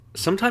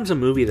Sometimes a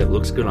movie that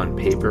looks good on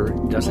paper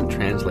doesn't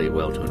translate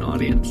well to an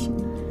audience.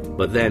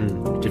 But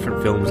then,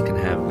 different films can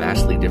have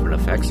vastly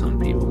different effects on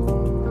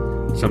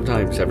people.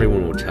 Sometimes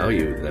everyone will tell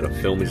you that a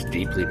film is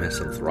deeply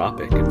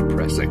misanthropic and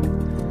depressing.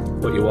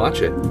 But you watch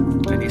it,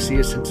 and you see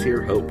a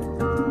sincere hope,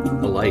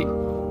 a light,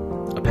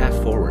 a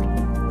path forward.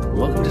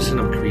 Welcome to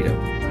Cinema Credo,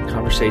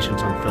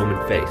 conversations on film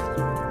and faith.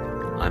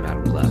 I'm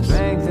Adam Glass.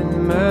 Strength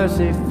and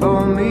mercy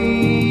for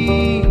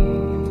me,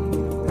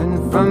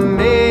 and from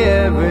me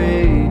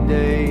every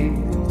day.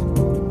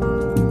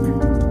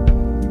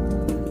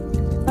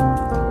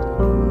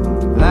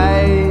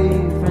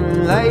 Life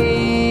and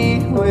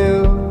light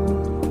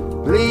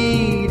will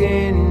bleed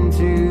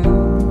into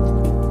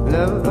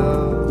love.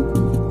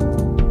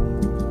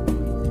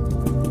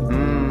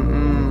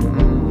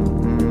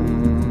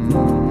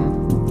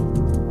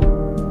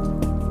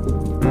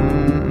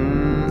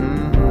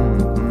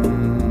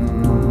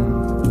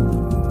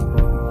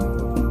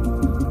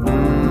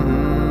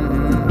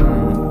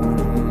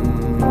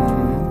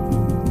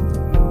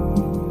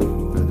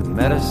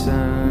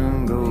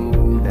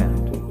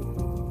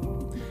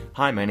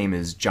 Hi, my name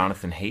is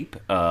Jonathan Hape.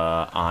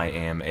 I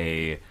am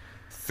a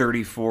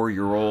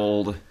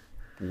 34-year-old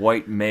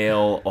white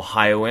male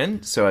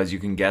Ohioan, so as you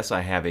can guess, I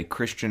have a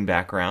Christian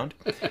background.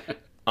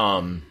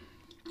 But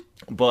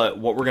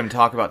what we're going to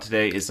talk about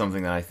today is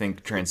something that I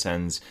think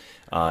transcends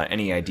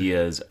any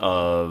ideas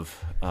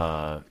of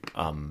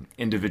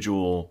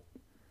individual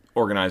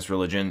organized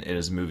religion. It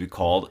is a movie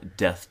called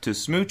Death to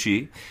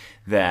Smoochy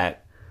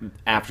that,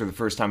 after the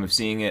first time of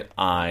seeing it,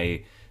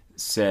 I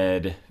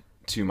said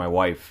to my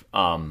wife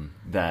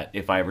that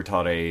if I ever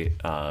taught a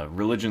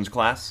religions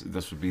class,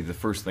 this would be the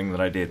first thing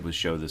that I did was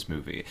show this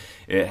movie.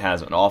 It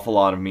has an awful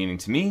lot of meaning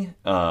to me.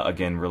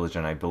 Again,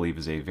 religion, I believe,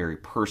 is a very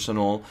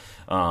personal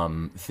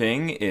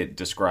thing. It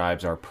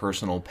describes our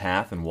personal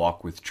path and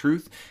walk with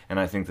truth, and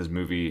I think this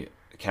movie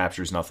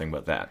captures nothing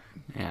but that.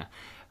 Yeah.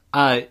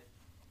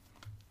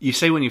 You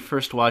say when you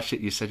first watched it,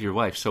 you said your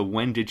wife. So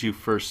when did you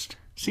first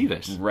see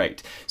this?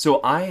 Right.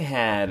 So I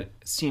had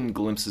seen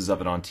glimpses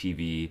of it on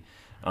TV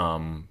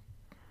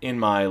in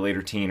my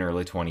later teen,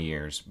 early 20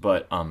 years,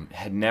 but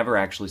had never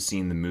actually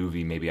seen the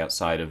movie, maybe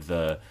outside of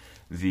the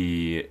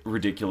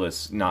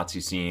ridiculous Nazi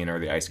scene or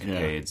the ice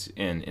capades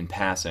in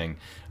passing,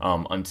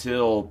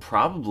 until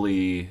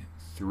probably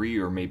 3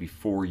 or maybe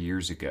 4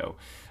 years ago.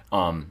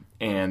 And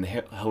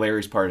the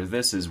hilarious part of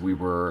this is we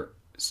were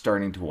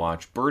starting to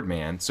watch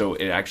Birdman, so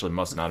it actually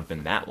must not have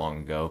been that long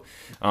ago.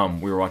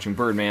 We were watching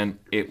Birdman.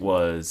 It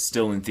was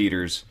still in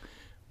theaters.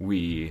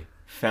 We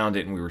found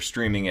it and we were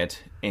streaming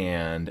it,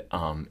 and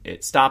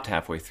it stopped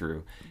halfway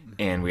through,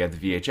 and we had the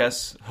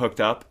VHS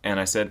hooked up, and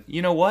I said,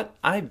 you know what,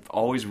 I've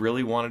always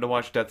really wanted to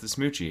watch Death to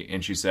Smoochy,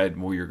 and she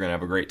said, well, you're going to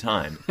have a great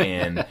time,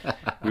 and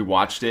we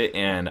watched it,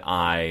 and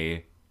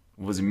I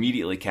was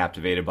immediately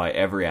captivated by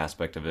every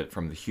aspect of it,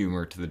 from the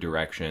humor to the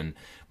direction,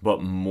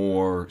 but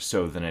more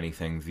so than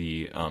anything,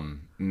 the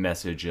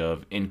message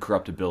of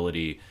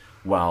incorruptibility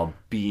while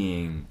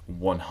being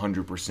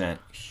 100%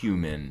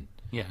 human,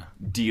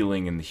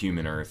 dealing in the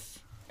human earth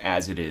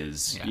as it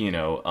is.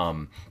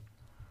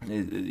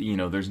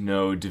 There's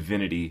no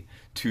divinity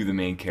to the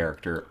main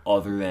character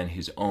other than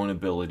his own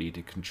ability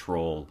to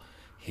control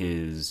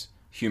his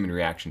human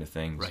reaction to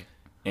things,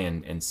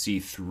 and see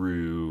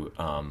through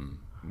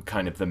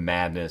kind of the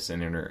madness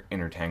and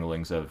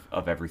intertanglings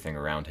of everything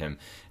around him,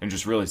 and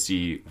just really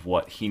see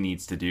what he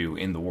needs to do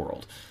in the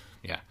world.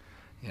 Yeah.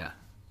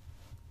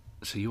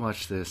 So you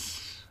watched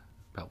this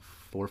about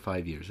 4 or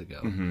 5 years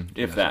ago,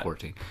 if that.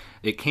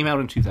 It came out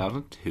in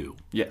 2002.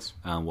 Yes,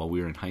 while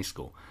we were in high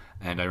school,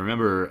 and I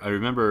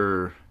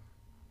remember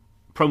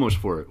promos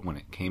for it when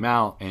it came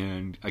out,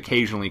 and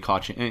occasionally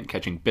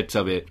catching bits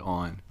of it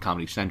on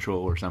Comedy Central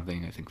or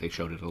something. I think they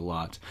showed it a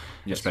lot,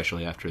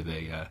 especially after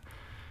they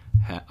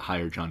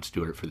hired Jon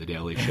Stewart for The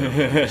Daily Show.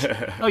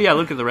 Oh yeah,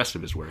 look at the rest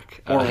of his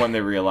work. Or when they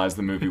realized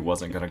the movie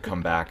wasn't going to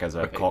come back as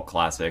a cult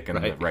classic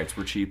and the rights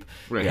were cheap.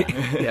 Right.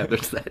 Yeah,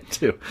 there's that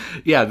too.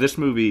 Yeah, this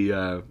movie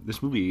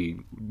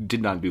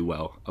did not do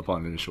well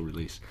upon initial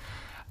release.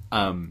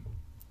 Lot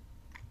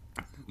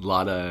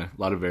of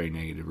very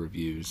negative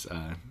reviews.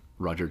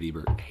 Roger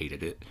Ebert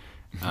hated it.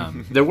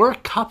 There were a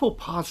couple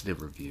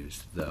positive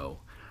reviews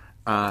though,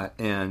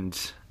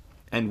 and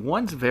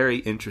one's very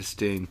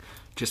interesting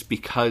just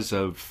because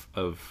of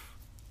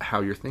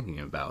how you're thinking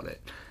about it.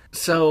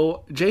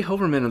 So, Jay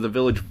Hoverman of The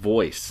Village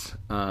Voice,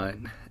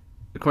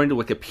 according to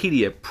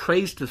Wikipedia,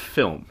 praised the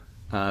film,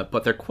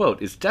 but their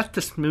quote is, "Death to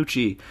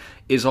Smoochy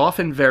is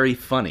often very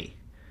funny,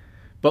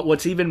 but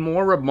what's even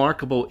more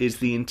remarkable is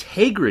the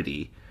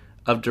integrity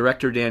of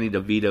director Danny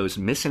DeVito's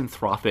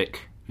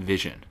misanthropic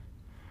vision."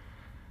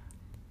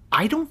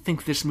 I don't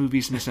think this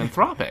movie's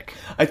misanthropic.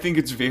 I think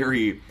it's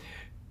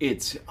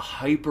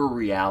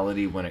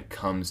hyper-reality when it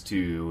comes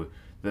to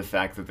the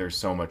fact that there's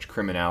so much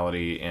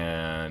criminality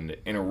and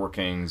inner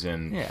workings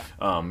and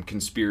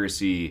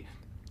conspiracy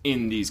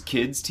in these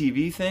kids'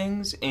 TV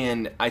things,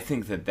 and I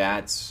think that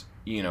that's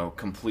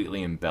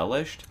completely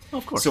embellished.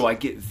 Of course. So I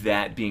get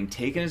that being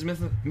taken as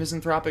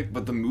misanthropic,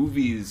 but the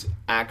movie's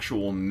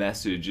actual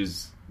message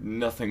is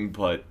nothing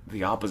but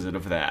the opposite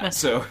of that.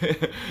 So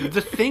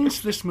the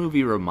things this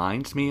movie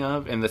reminds me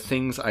of, and the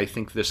things I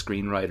think the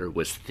screenwriter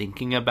was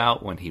thinking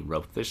about when he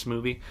wrote this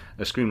movie.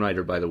 The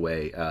screenwriter, by the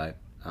way,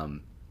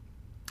 Adam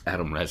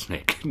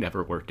Resnick,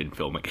 never worked in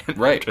film again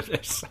Right. after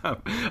this.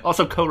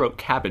 Also co-wrote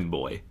Cabin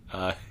Boy.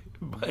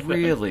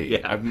 Really?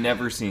 Yeah. I've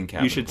never seen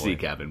Cabin Boy. You should see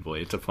Cabin Boy.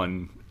 It's a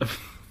fun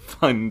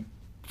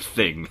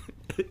thing.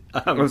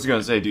 I was going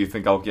to say, do you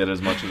think I'll get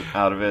as much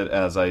out of it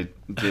as I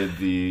did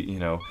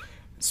the,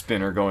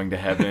 spinner going to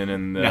heaven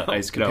and the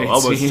ice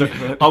capade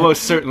scene?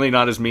 Almost certainly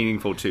not as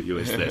meaningful to you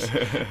as this.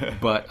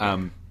 But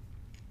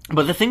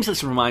the things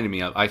this reminded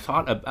me of, I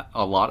thought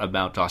a lot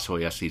about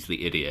Dostoevsky's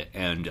The Idiot,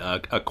 and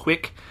a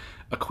quick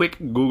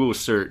Google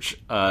search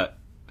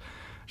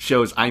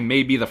shows I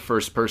may be the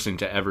first person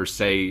to ever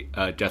say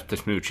Death to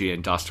Smoochy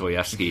and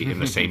Dostoevsky in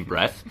the same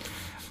breath.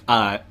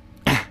 But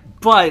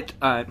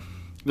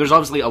there's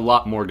obviously a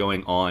lot more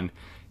going on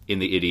in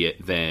The Idiot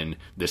than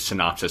the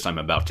synopsis I'm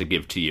about to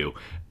give to you,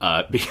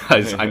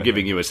 because I'm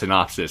giving you a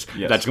synopsis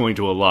that's going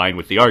to align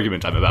with the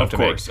argument I'm about to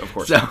make. Of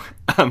course. So,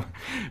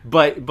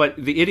 but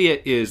The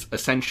Idiot is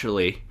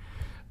essentially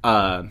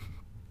a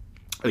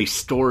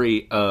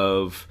story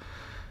of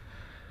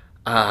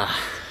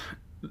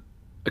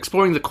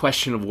exploring the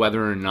question of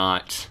whether or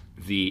not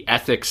the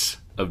ethics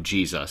of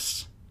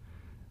Jesus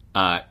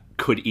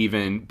could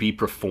even be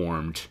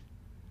performed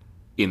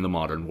in the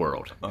modern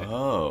world.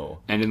 Oh.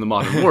 And in the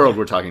modern world,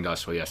 we're talking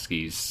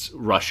Dostoevsky's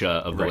Russia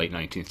of the late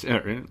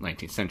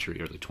 19th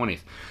century, early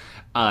 20th.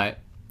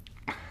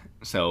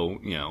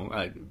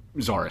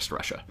 Tsarist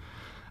Russia.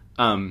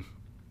 And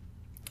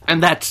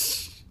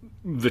that's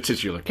the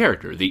titular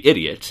character. The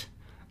idiot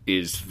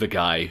is the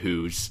guy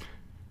who's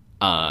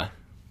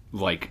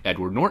like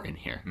Edward Norton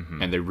here. Mm-hmm.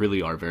 And they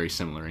really are very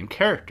similar in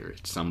character.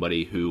 It's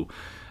somebody who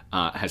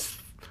has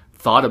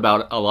thought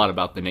about a lot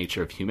about the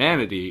nature of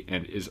humanity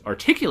and is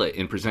articulate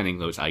in presenting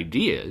those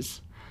ideas,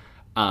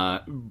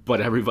 but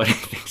everybody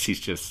thinks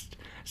he's just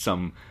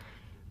some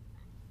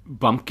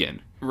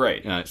bumpkin,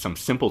 right? Some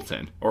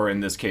simpleton, or in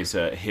this case,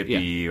 a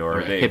hippie,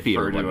 or they hippie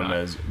refer to him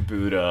as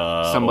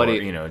Buddha,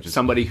 somebody, or, just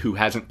somebody who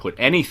hasn't put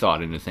any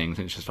thought into things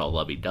and it's just all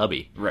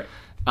lovey-dovey, right?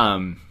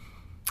 And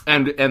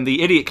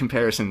the idiot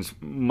comparisons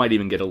might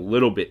even get a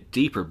little bit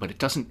deeper, but it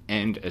doesn't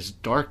end as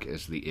dark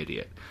as the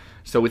idiot.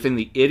 So within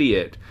the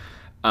idiot,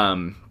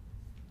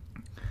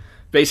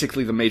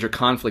 basically the major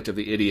conflict of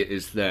the idiot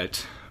is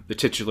that the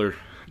titular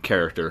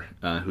character,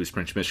 who's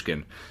Prince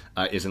Mishkin,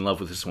 is in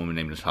love with this woman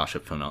named Natasha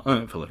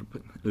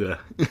Filipovna,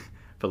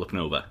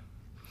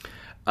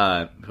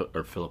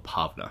 or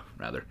Filipovna,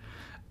 rather.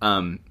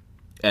 And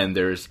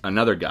there's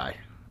another guy,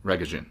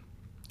 Regazin,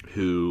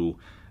 who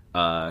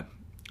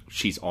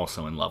she's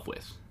also in love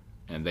with,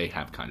 and they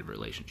have kind of a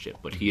relationship,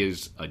 but he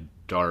is a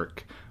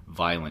dark,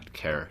 violent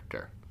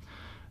character.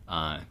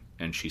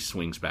 And she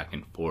swings back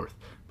and forth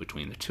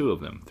between the two of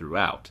them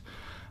throughout.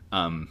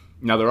 Now,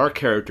 there are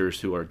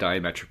characters who are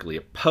diametrically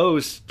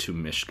opposed to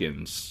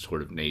Mishkin's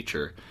sort of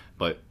nature,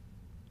 but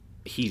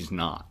he's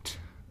not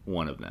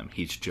one of them.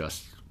 He's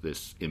just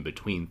this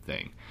in-between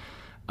thing.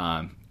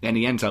 And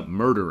he ends up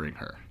murdering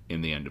her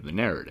in the end of the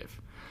narrative.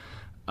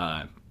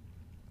 And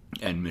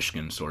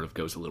Mishkin sort of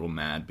goes a little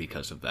mad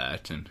because of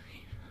that, and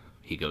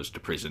he goes to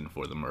prison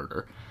for the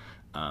murder.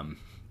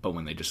 But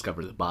when they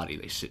discover the body,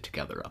 they sit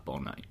together up all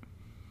night.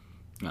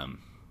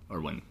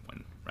 Or when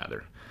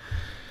rather,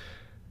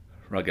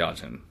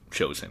 Rogozin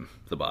shows him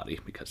the body,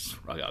 because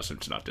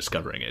Rogozin's not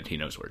discovering it; he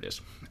knows where it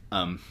is.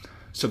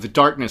 So the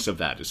darkness of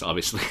that is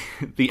obviously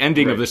the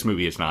ending of this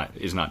movie is not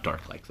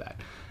dark like that,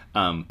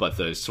 but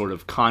the sort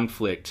of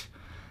conflict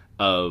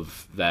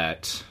of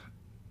that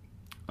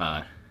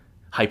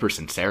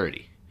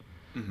hypersincerity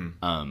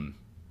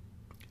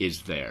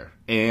is there,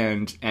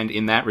 and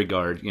in that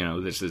regard,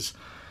 this is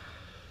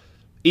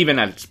even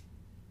at its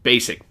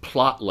basic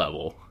plot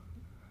level.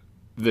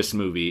 This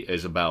movie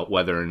is about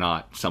whether or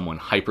not someone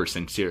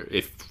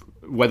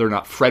whether or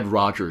not Fred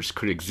Rogers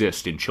could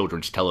exist in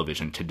children's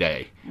television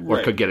today,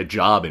 or could get a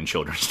job in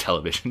children's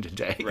television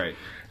today. Right.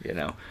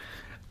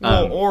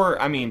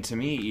 Or I mean, to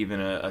me, even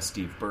a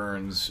Steve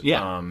Burns.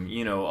 Yeah. A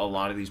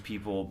lot of these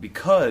people,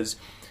 because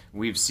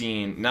we've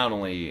seen not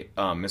only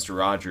Mr.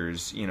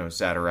 Rogers,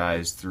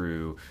 satirized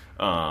through,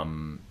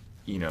 late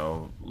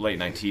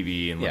night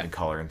TV and Living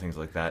Color and things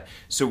like that.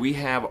 So we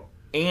have.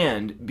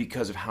 And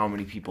because of how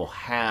many people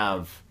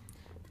have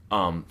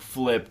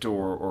flipped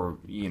or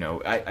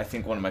I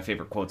think one of my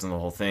favorite quotes in the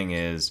whole thing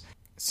is,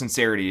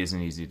 sincerity is an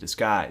easy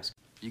disguise.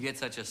 You get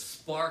such a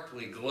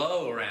sparkly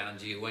glow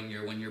around you when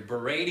you're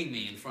berating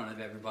me in front of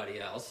everybody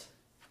else.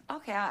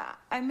 Okay,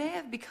 I may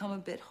have become a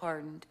bit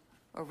hardened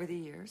over the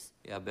years.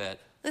 Yeah, I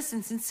bet.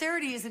 Listen,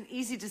 sincerity is an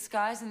easy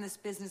disguise in this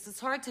business. It's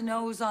hard to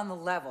know who's on the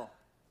level.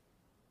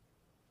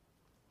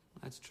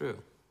 That's true.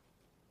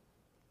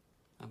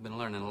 I've been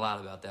learning a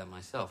lot about that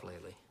myself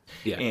lately.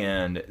 Yeah.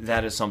 And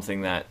that is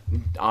something that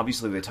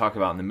obviously they talk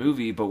about in the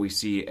movie, but we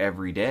see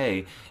every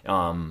day.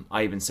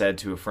 I even said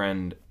to a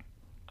friend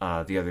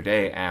the other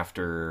day,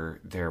 after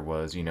there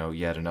was,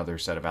 yet another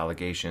set of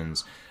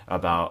allegations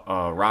about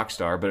a rock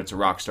star, but it's a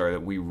rock star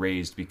that we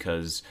raised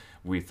because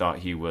we thought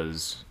he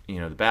was,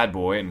 the bad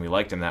boy, and we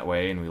liked him that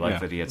way, and we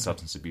liked that he had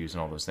substance abuse and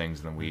all those things,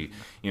 and then we,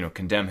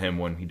 condemn him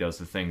when he does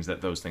the things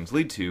that those things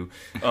lead to.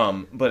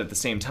 But at the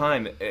same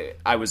time,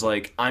 I was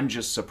like, I'm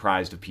just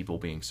surprised of people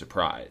being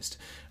surprised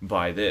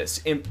by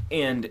this.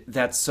 And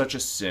that's such a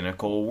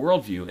cynical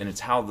worldview, and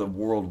it's how the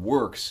world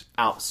works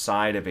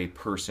outside of a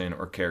person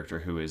or character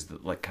who is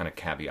the, kind of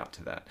caveat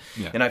to that.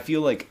 Yeah. And I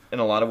feel like, in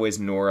a lot of ways,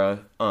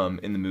 Nora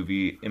in the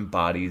movie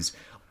embodies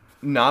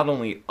not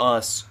only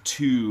us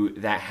to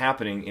that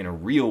happening in a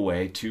real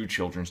way to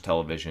children's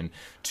television,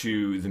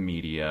 to the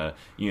media,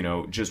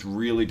 just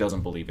really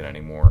doesn't believe it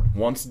anymore.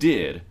 Once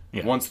did,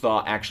 once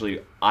thought,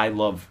 actually, I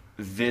love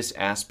this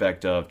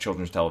aspect of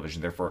children's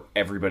television, therefore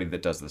everybody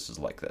that does this is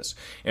like this,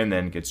 and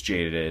then gets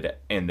jaded,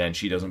 and then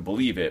she doesn't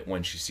believe it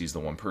when she sees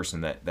the one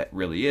person that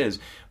really is.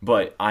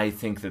 But I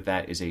think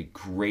that is a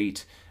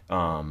great,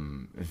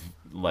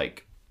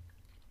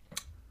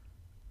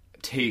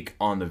 take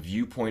on the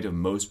viewpoint of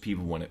most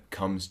people when it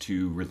comes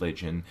to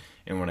religion,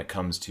 and when it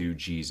comes to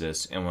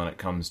Jesus, and when it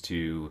comes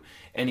to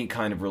any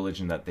kind of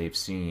religion that they've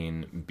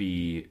seen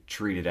be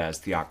treated as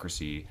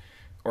theocracy,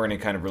 or any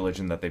kind of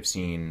religion that they've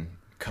seen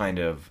kind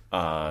of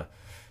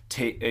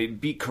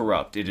be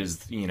corrupt. It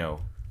is,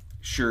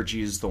 sure,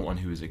 Jesus is the one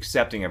who is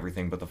accepting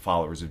everything, but the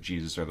followers of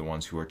Jesus are the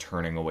ones who are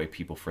turning away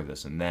people for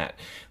this and that,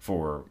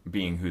 for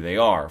being who they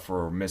are,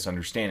 for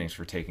misunderstandings,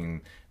 for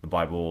taking the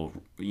Bible,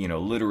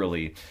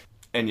 literally.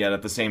 And yet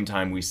at the same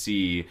time we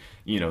see,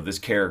 this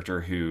character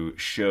who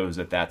shows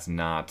that that's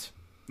not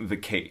the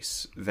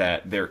case,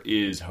 that there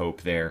is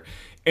hope there,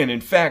 and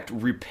in fact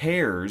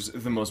repairs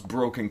the most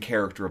broken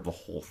character of the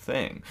whole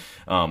thing,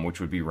 which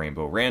would be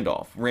Rainbow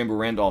Randolph. Rainbow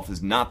Randolph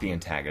is not the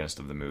antagonist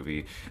of the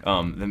movie.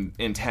 The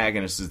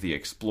antagonist is the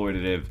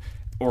exploitative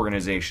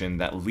organization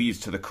that leads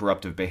to the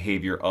corruptive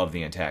behavior of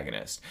the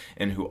antagonist,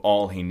 and who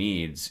all he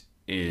needs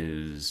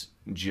is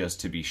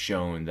just to be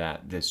shown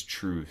that this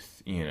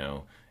truth,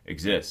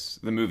 exists.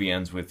 The movie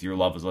ends with "Your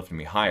love is lifting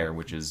me higher,"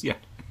 which is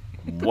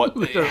what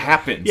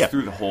happens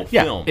through the whole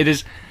film. It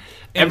is.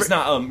 And it's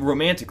not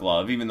romantic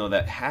love, even though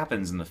that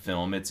happens in the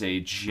film. It's a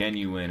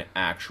genuine,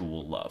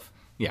 actual love.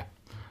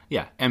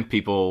 Yeah, and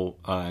people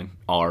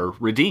are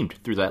redeemed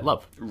through that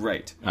love.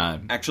 Right.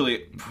 Actually,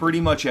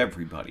 pretty much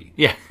everybody.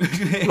 Yeah.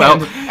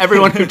 Well,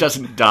 everyone who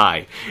doesn't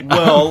die.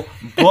 Well,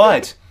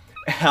 but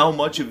how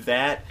much of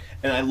that,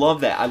 and I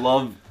love that. I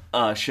love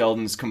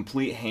Sheldon's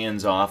complete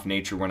hands-off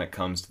nature when it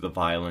comes to the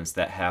violence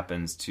that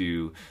happens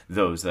to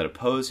those that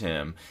oppose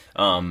him.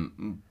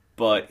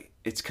 But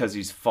it's because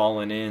he's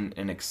fallen in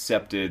and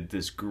accepted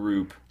this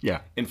group.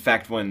 Yeah. In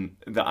fact, when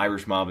the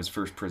Irish Mob is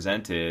first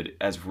presented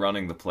as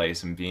running the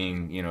place and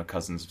being,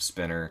 cousins of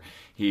Spinner,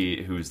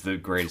 who's the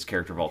greatest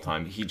character of all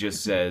time, he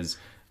just says,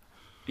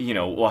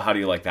 well, how do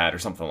you like that, or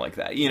something like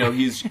that.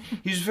 He's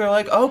just very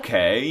like,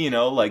 okay,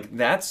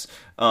 that's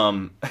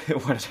what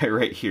did I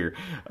write here?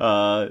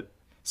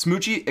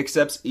 Smoochie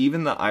accepts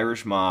even the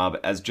Irish Mob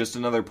as just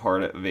another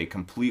part of a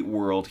complete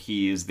world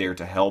he is there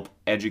to help,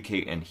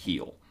 educate, and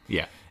heal.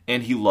 Yeah.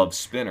 And he loves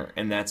Spinner,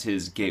 and that's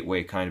his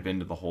gateway kind of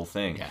into the whole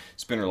thing. Yeah.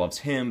 Spinner loves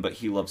him, but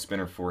he loves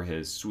Spinner for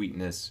his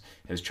sweetness,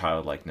 his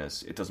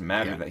childlikeness. It doesn't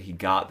matter that he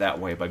got that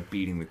way by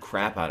beating the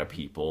crap out of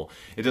people.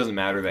 It doesn't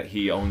matter that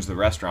he owns the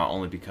restaurant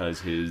only because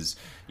his,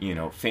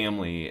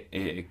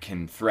 family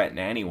can threaten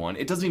anyone.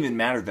 It doesn't even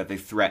matter that they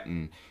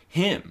threaten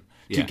him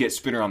to get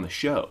Spinner on the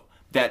show.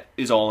 That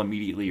is all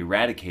immediately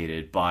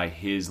eradicated by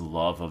his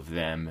love of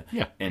them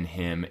and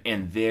him,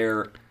 and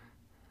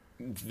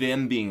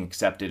them being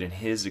accepted, and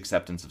his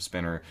acceptance of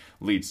Spinner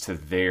leads to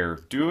their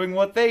doing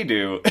what they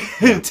do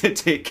to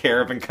take care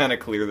of and kind of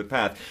clear the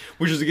path,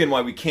 which is again why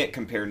we can't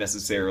compare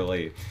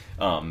necessarily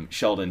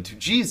Sheldon to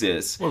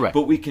Jesus,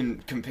 but we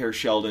can compare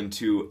Sheldon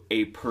to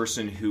a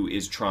person who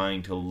is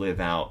trying to live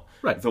out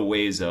the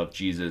ways of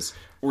Jesus,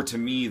 or to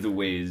me the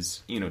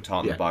ways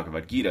taught in the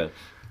Bhagavad Gita.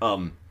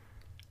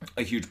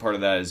 A huge part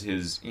of that is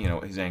his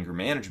anger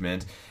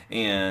management,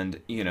 and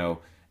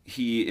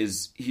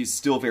he's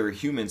still very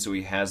human, so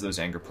he has those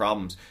anger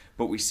problems,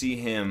 but we see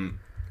him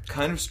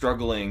kind of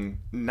struggling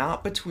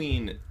not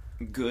between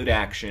good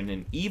action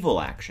and evil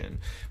action,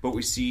 but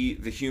we see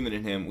the human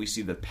in him. We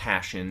see the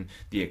passion,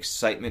 the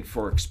excitement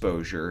for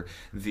exposure,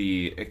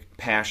 the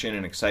passion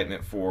and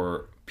excitement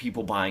for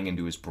people buying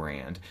into his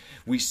brand.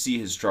 We see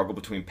his struggle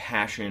between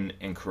passion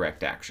and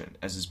correct action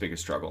as his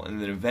biggest struggle.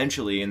 And then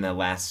eventually in the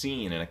last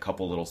scene, in a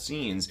couple little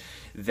scenes,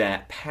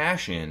 that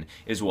passion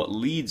is what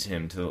leads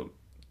him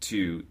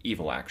to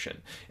evil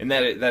action. And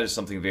that is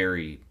something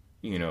very,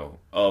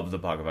 of the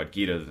Bhagavad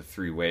Gita, the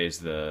three ways,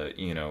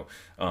 the,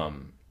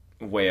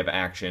 way of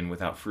action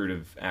without fruit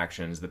of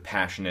actions, the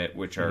passionate,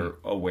 which are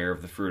aware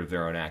of the fruit of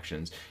their own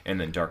actions, and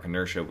then dark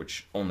inertia,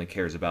 which only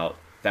cares about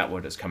that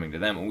what is coming to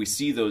them. And we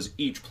see those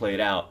each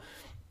played out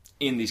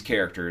in these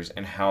characters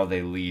and how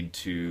they lead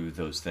to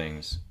those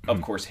things.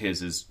 Of course,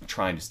 his is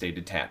trying to stay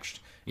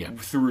detached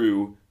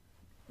through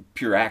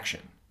pure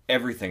action.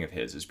 Everything of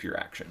his is pure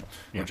action,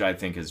 which I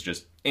think is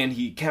just... And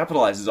he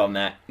capitalizes on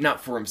that, not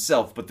for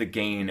himself, but the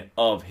gain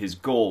of his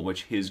goal,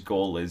 which his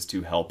goal is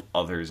to help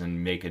others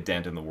and make a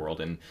dent in the world,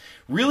 and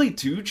really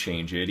to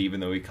change it, even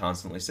though he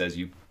constantly says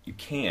you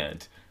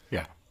can't.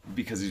 Yeah.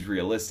 Because he's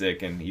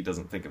realistic and he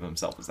doesn't think of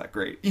himself as that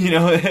great, you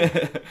know?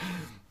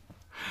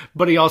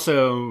 But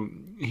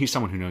he's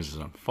someone who knows his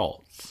own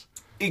faults.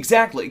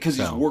 Exactly, because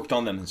he's worked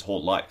on them his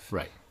whole life.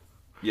 Right.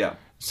 Yeah.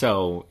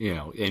 So,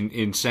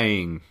 in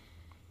saying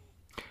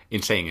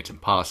it's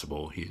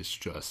impossible, he is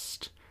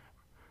just,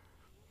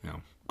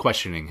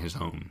 questioning his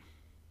own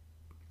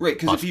right,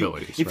 because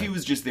possibilities. If he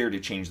was just there to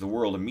change the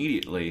world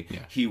immediately,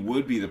 he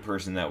would be the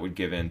person that would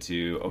give in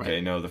to,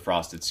 no, the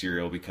frosted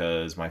cereal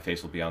because my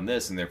face will be on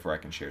this and therefore I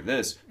can share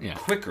this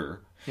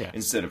quicker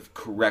instead of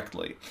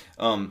correctly.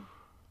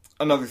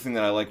 Another thing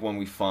that I like when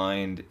we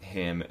find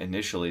him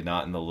initially,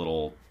 not in the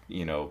little,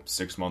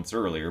 6 months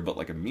earlier, but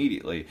like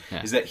immediately,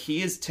 is that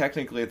he is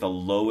technically at the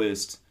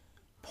lowest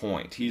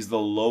point. He's the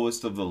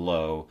lowest of the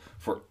low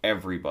for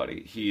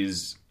everybody.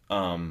 He's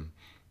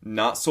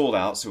not sold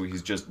out, so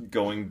he's just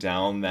going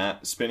down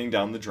spinning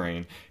down the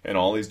drain, and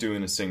all he's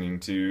doing is singing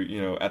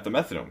to, at the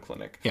methadone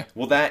clinic. Yeah.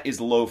 Well, that is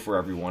low for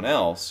everyone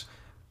else,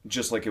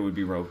 just like it would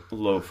be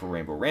low for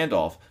Rainbow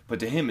Randolph, but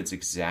to him, it's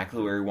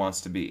exactly where he wants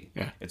to be.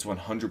 Yeah. It's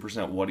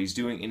 100% what he's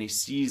doing, and he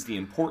sees the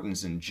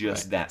importance in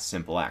just that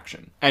simple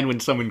action. And when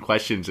someone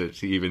questions it,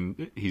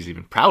 he's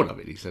even proud of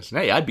it. He says,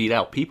 "Hey, I beat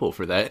out people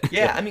for that."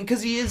 Yeah, I mean,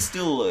 because he is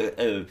still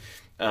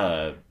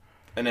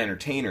an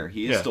entertainer.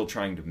 He is still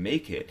trying to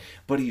make it,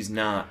 but he's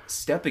not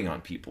stepping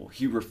on people.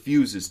 He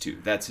refuses to.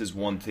 That's his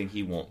one thing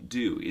he won't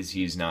do, is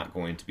he's not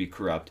going to be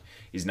corrupt.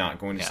 He's not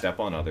going to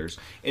step on others.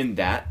 And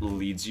that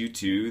leads you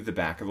to the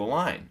back of the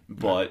line.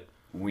 But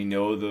we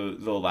know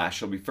the last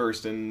shall be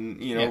first,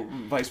 and,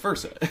 vice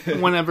versa.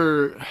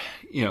 Whenever,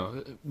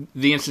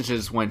 the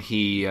instances when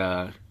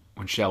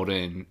when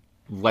Sheldon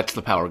lets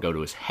the power go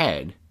to his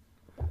head,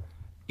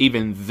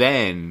 even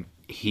then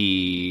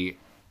he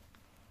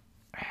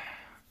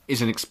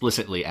isn't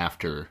explicitly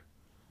after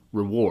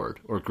reward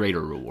or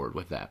greater reward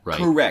with that, right?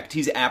 Correct.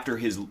 He's after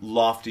his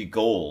lofty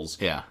goals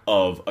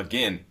of,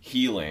 again,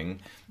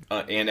 healing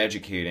and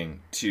educating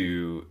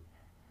to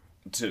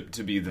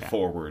be the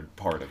forward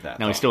part of that.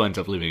 Now, he still ends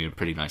up living in a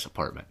pretty nice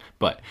apartment,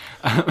 but...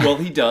 Well,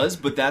 he does,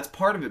 but that's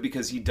part of it,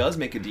 because he does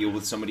make a deal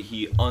with somebody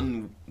he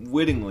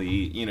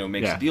unwittingly,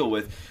 makes a deal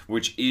with,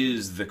 which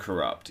is the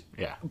corrupt.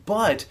 Yeah.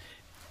 But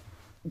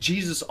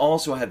Jesus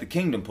also had the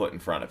kingdom put in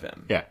front of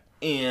him. Yeah.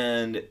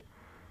 And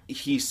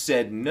he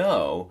said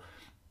no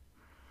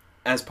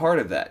as part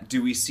of that.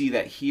 Do we see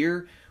that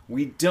here?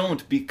 We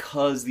don't,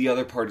 because the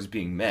other part is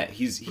being met.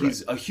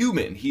 He's a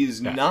human.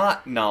 He's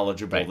not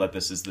knowledgeable that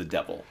this is the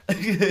devil.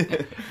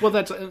 Well,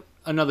 that's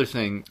another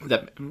thing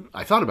that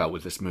I thought about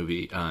with this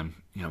movie.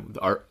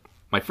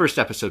 My first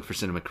episode for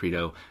Cinema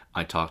Credo,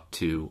 I talked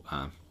to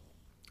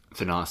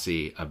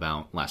Thanasi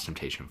about Last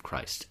Temptation of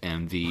Christ,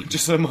 and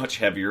just a much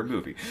heavier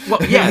movie.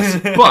 Well,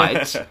 yes,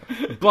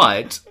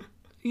 but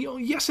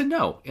yes and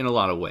no in a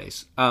lot of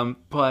ways.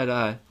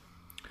 But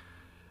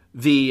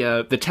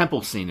the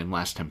temple scene in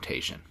Last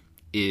Temptation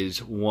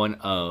is one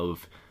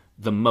of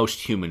the most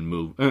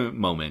human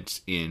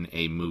moments in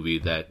a movie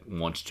that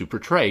wants to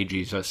portray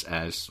Jesus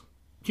as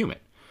human.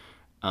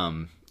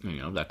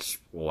 That's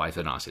why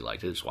Thanasi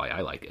liked it. It's why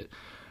I like it.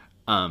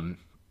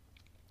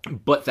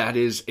 But that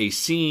is a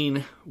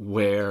scene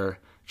where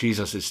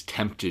Jesus is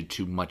tempted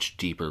to much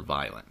deeper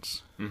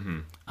violence. Mm-hmm.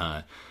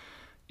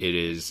 It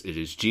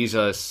is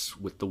Jesus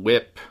with the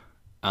whip,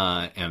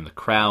 and the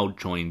crowd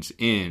joins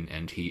in,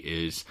 and he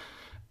is...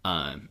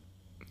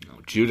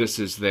 Judas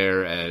is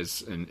there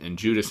and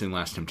Judas in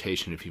Last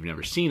Temptation, if you've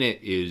never seen it,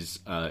 is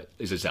a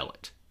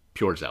zealot,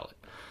 pure zealot.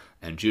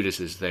 And Judas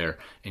is there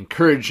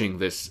encouraging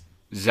this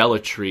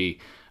zealotry,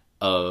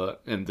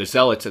 and the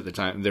zealots at the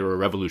time, they were a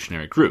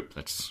revolutionary group.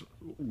 That's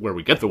where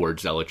we get the word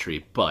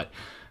zealotry, but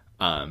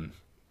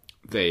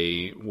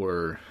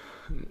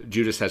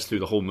Judas has through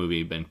the whole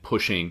movie been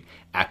pushing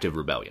active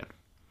rebellion.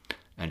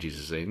 And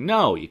Jesus is saying,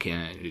 no, you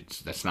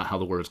can't, that's not how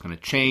the world's going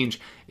to change.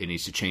 It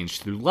needs to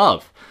change through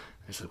love.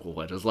 It's like, well,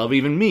 what does love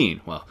even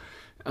mean? Well,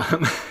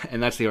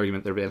 and that's the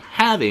argument they've been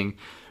having.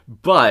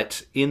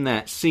 But in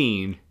that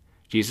scene,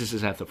 Jesus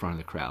is at the front of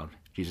the crowd.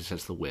 Jesus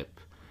has the whip.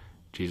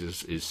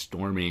 Jesus is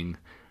storming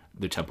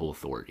the temple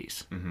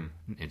authorities. Mm-hmm.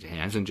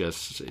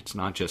 It's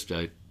not just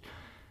a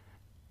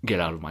get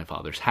out of my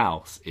Father's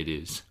house. It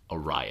is a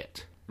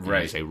riot.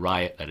 Right. It is a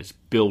riot that is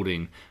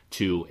building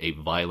to a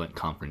violent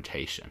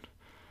confrontation.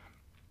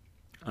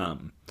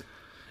 And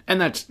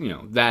that's,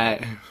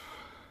 that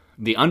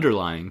the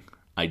underlying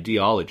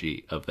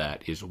ideology of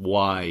that is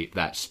why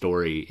that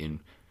story in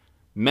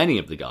many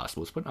of the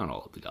Gospels, but not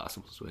all of the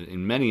Gospels,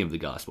 in many of the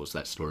Gospels,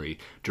 that story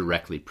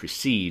directly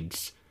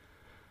precedes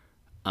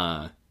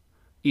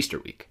Easter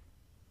week,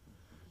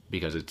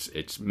 because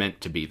it's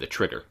meant to be the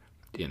trigger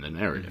in the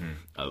narrative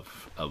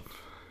of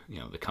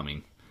the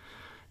coming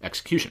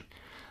execution.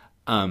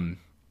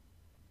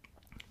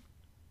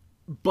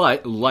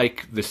 But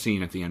like the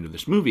scene at the end of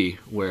this movie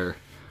where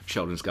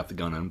Sheldon's got the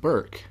gun on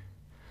Burke,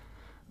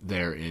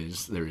 there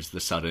is the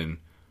sudden,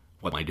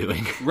 what am I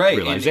doing? Right.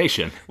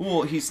 realization.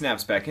 Well, he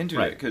snaps back into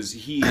Right. it because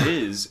he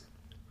is,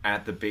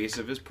 at the base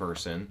of his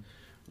person,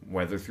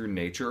 whether through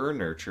nature or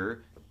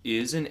nurture,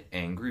 is an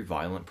angry,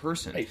 violent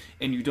person. Right.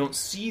 And you don't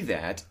see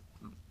that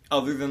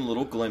other than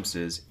little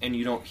glimpses, and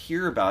you don't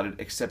hear about it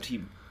except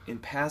he, in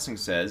passing,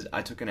 says,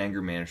 I took an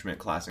anger management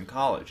class in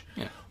college.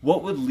 Yeah.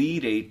 What would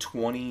lead a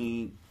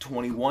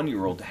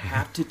 21-year-old to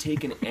have to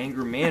take an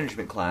anger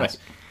management class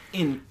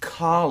Right. in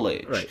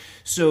college? Right.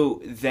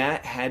 So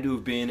that had to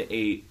have been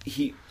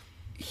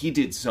he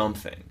did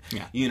something,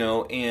 Yeah. you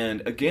know,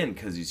 and again,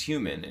 because he's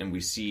human, and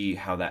we see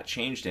how that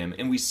changed him,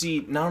 and we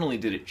see not only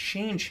did it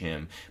change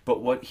him,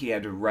 but what he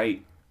had to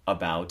write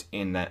about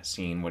in that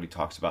scene, what he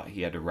talks about,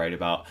 he had to write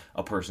about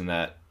a person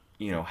that,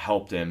 you know,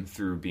 helped him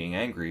through being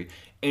angry,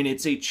 and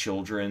it's a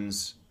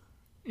children's,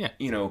 Yeah.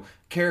 you know,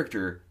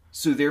 character,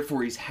 so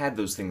therefore he's had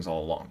those things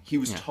all along. He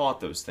was taught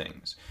those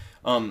things.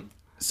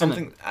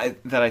 Something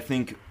that I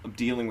think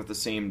dealing with the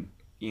same,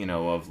 you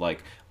know, of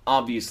like,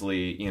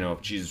 obviously, you know,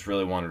 if Jesus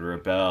really wanted to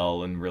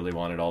rebel and really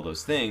wanted all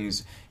those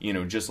things, you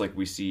know, just like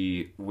we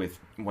see with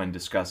when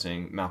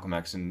discussing Malcolm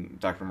X and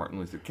Dr. Martin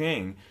Luther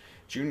King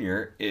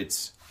Jr.,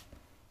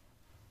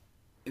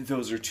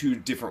 those are two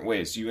different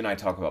ways. You and I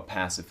talk about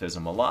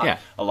pacifism a lot. Yeah.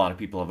 A lot of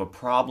people have a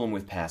problem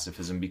with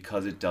pacifism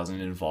because it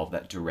doesn't involve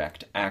that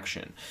direct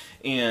action.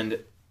 And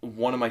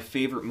one of my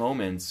favorite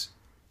moments,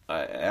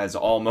 as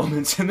all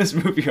moments in this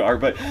movie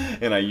are,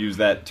 and I use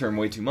that term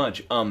way too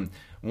much,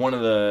 one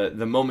of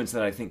the moments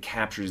that I think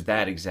captures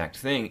that exact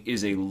thing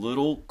is a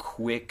little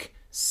quick,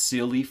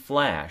 silly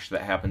flash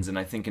that happens in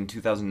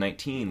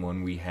 2019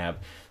 when we have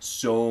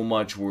so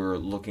much we're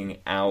looking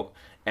out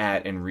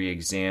at and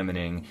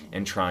re-examining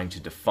and trying to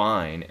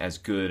define as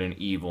good and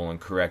evil and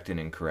correct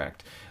and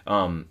incorrect.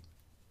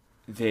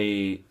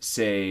 They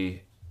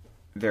say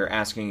they're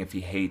asking if he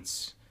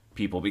hates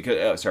people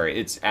because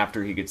it's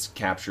after he gets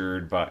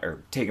captured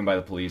or taken by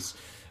the police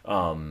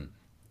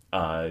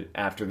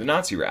after the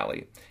Nazi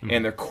rally,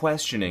 and they're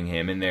questioning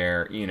him and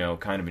they're, you know,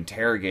 kind of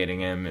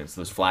interrogating him. It's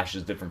those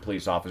flashes, different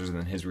police officers and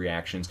then his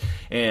reactions,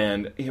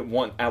 and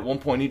at one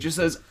point he just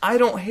says, I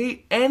don't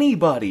hate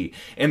anybody,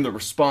 and the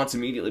response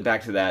immediately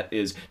back to that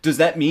is, does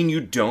that mean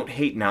you don't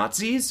hate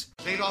Nazis?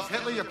 Adolf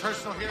Hitler, your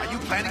personal hero? Are you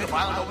planning a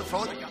violent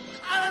overthrow?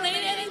 I don't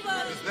hate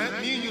anybody. Does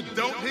that mean you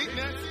don't hate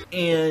Nazis?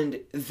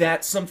 And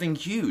that's something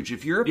huge.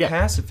 If you're a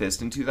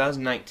pacifist in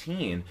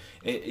 2019,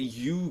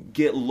 you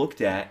get looked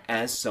at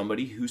as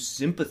somebody who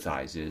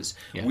sympathizes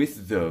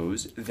with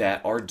those that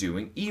are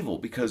doing evil.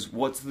 Because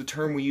what's the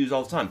term we use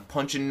all the time?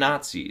 Punching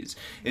Nazis.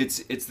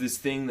 It's this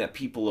thing that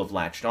people have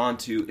latched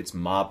onto. It's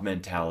mob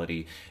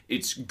mentality.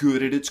 It's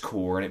good at its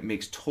core, and it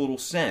makes total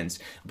sense.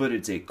 But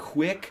it's a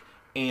quick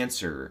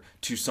answer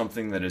to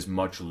something that is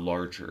much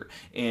larger.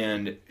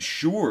 And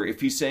sure,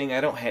 if he's saying I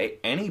don't hate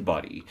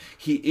anybody,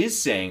 he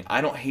is saying I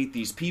don't hate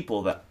these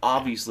people that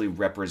obviously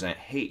represent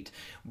hate.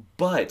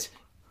 But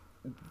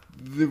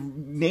the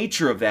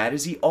nature of that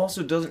is he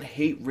also doesn't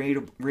hate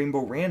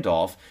Rainbow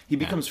Randolph. He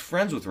becomes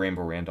friends with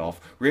Rainbow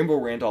Randolph. Rainbow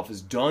Randolph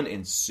has done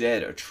and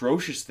said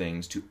atrocious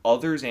things to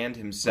others and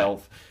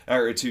himself,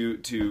 or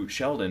to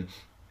Sheldon.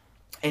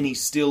 And he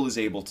still is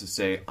able to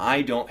say,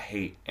 I don't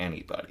hate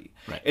anybody.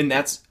 Right. And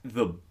that's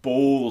the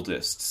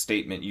boldest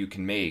statement you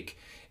can make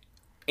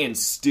and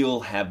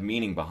still have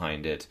meaning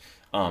behind it.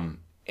 And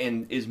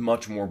is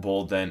much more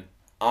bold than,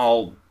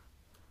 I'll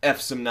F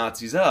some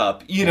Nazis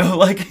up. You know,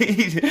 like,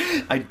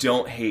 I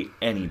don't hate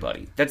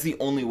anybody. That's the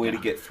only way to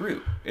get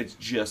through. It's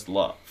just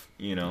love,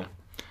 you know?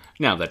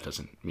 Now, that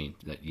doesn't mean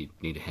that you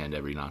need to hand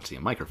every Nazi a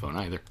microphone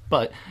either,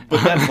 but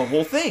that's the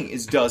whole thing,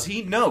 is does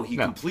he? No, he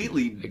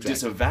completely exactly.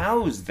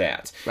 disavows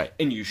that. Right.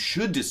 And you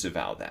should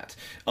disavow that.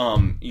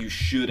 You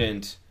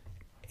shouldn't...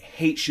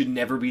 Hate should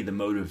never be the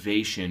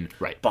motivation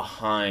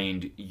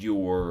behind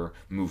your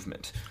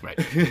movement. Right.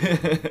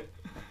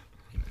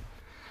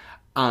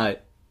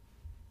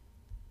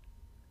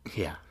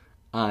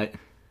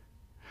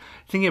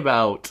 Thinking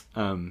about...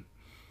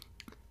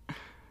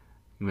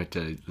 But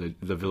the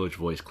Village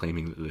Voice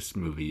claiming that this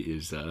movie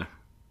is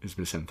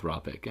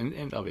misanthropic,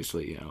 and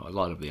obviously, you know, a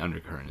lot of the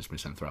undercurrent is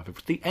misanthropic.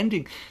 But the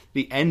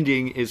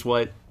ending is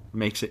what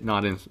makes it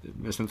not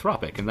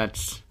misanthropic, and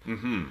that's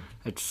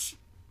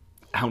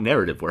how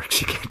narrative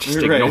works. You can't just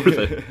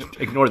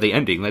ignore the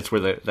ending. That's where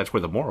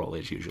the moral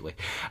is usually,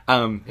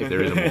 if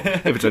there is a moral,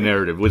 if it's a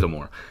narrative with a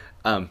moral.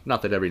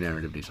 Not that every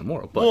narrative needs a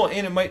moral, but well,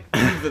 and it might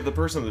prove that the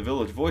person of the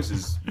Village Voice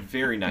is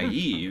very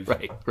naive,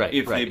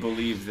 if they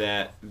believe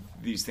that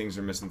these things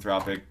are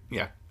misanthropic,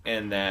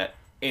 and that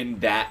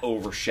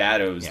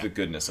overshadows the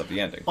goodness of the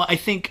ending. Well, I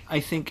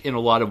think in a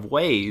lot of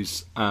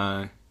ways,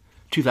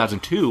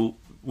 2002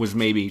 was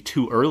maybe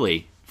too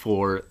early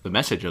for the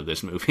message of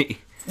this movie.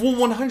 Well,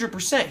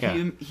 100%.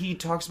 Yeah. He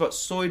talks about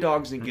soy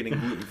dogs and getting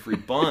gluten-free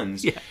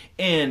buns,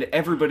 and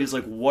everybody's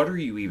like, what are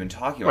you even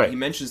talking about? Right. He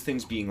mentions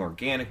things being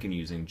organic and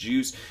using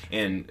juice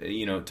and,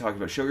 talking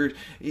about sugar.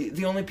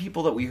 The only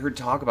people that we heard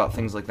talk about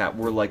things like that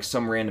were like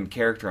some random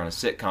character on a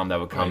sitcom that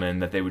would come in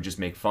that they would just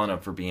make fun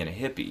of for being a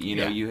hippie.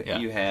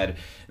 You had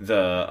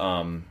the,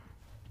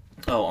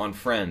 on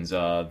Friends,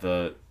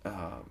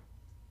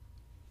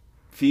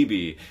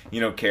 Phoebe,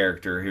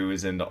 character who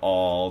is into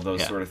all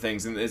those sort of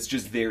things, and it's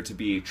just there to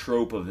be a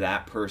trope of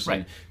that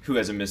person who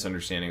has a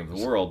misunderstanding of the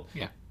world.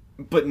 Yeah.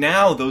 But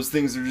now those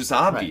things are just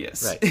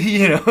obvious. Right.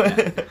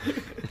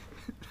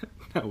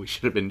 No, we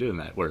should have been doing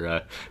that.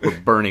 We're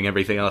burning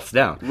everything else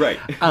down. Right.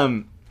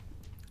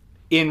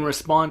 In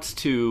response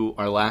to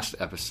our last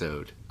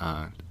episode,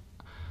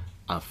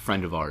 a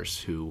friend of ours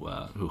who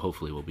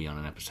hopefully will be on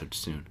an episode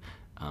soon,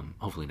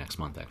 hopefully next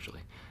month actually,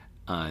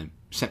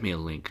 sent me a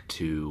link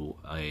to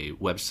a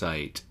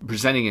website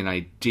presenting an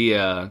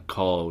idea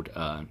called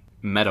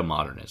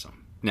metamodernism.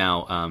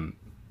 Now,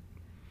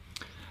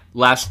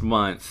 last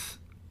month,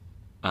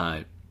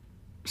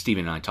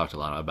 Stephen and I talked a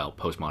lot about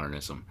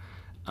postmodernism,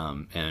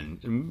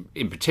 and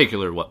in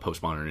particular what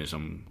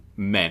postmodernism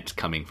meant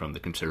coming from the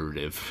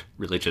conservative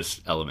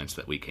religious elements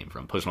that we came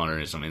from.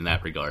 Postmodernism in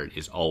that regard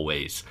is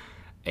always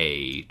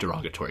a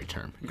derogatory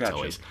term. It's Gotcha.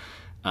 always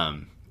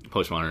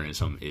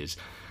postmodernism is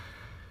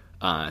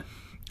a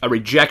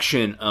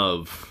rejection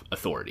of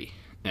authority,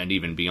 and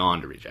even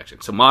beyond a rejection.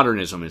 So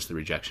modernism is the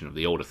rejection of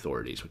the old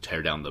authorities, which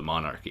tear down the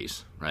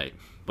monarchies, right?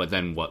 But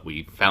then what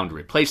we found to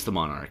replace the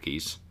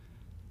monarchies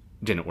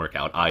didn't work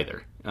out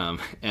either.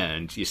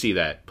 And you see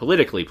that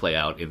politically play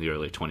out in the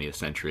early 20th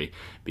century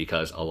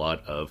because a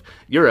lot of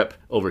Europe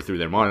overthrew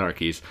their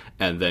monarchies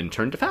and then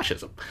turned to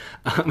fascism.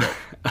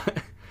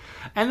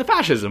 And the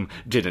fascism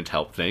didn't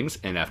help things,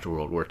 and after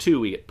World War II,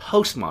 we get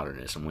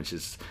postmodernism, which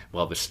is,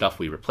 well, the stuff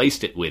we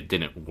replaced it with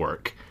didn't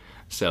work.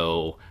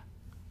 So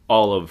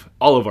all of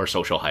our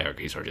social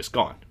hierarchies are just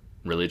gone.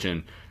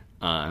 Religion,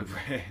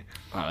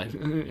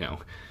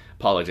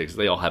 politics,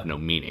 they all have no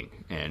meaning,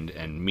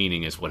 and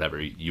meaning is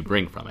whatever you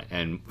bring from it.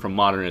 And from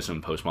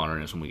modernism,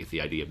 postmodernism, we get the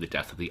idea of the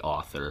death of the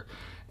author,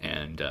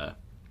 and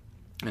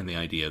the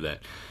idea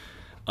that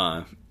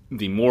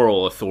the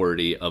moral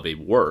authority of a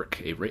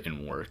work, a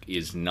written work,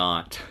 is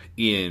not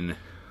in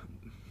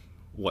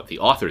what the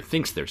author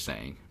thinks they're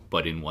saying,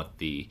 but in what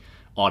the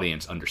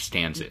audience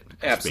understands it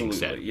as Absolutely, being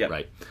said. yeah.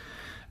 Right.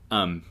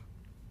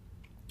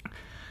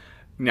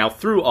 Now,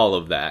 through all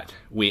of that,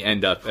 we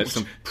end up at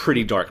some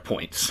pretty dark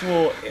points.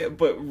 Well,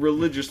 but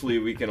religiously,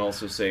 we can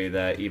also say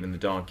that even the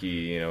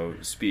donkey,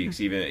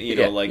 speaks. Even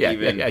even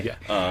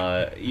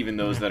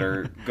those that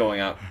are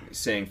going out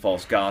saying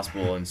false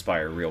gospel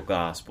inspire real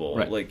gospel.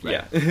 Right.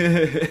 Yeah,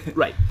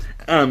 Right.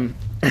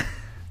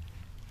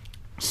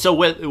 So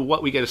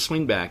what we get a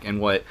swing back,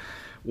 and what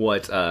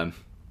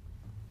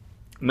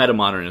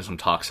metamodernism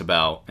talks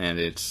about, and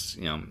it's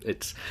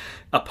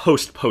a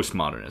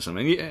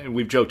postmodernism, and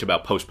we've joked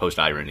about post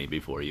irony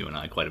before, you and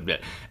I, quite a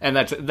bit, and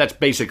that's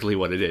basically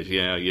what it is.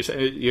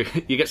 You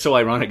get so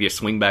ironic you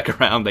swing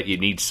back around that you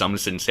need some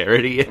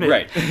sincerity in it,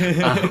 right?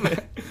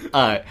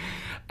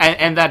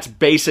 And that's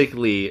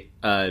basically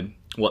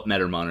what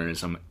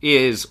metamodernism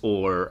is,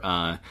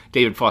 or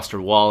David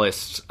Foster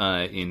Wallace,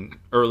 in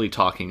early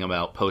talking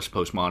about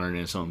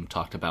postmodernism,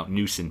 talked about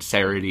new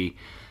sincerity.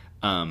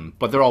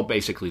 But they're all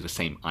basically the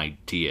same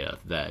idea,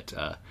 that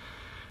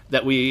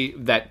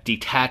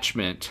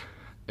detachment,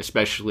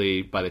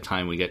 especially by the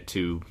time we get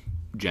to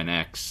Gen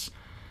X,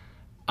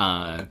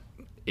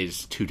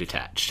 is too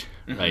detached.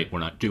 Right? We're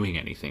not doing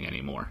anything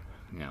anymore,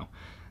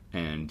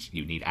 and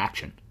you need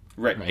action.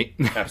 Right?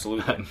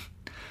 Absolutely.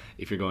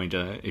 If you're going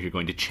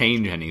to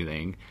change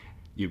anything,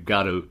 you've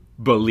got to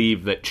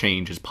believe that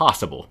change is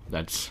possible.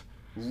 That's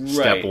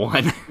step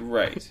one.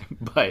 Right.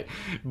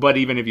 But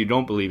even if you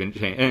don't believe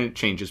in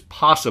change is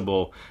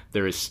possible,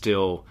 there is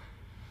still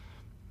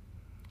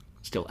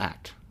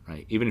act,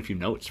 right? Even if you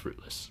know it's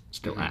fruitless,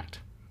 still act.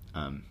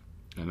 And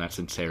that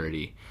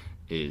sincerity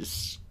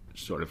is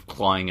sort of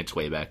clawing its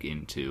way back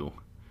into,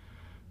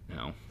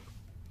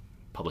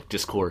 public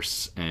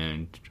discourse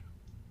and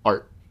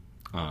art.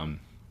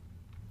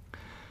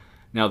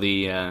 Now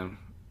the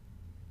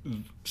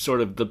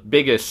sort of the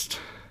biggest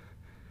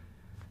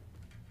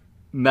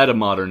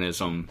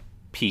metamodernism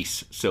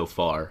piece so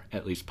far,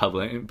 at least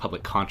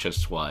public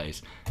conscious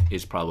wise,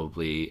 is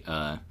probably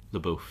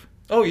LaBeouf.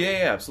 Oh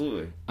yeah,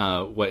 absolutely.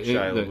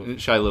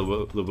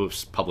 Shia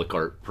LaBeouf's public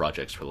art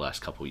projects for the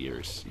last couple of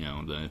years.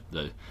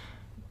 The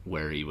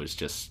where he was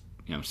just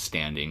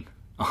standing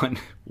on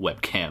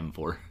webcam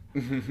for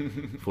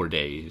 4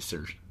 days,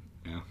 or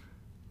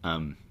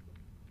and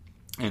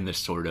this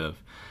sort of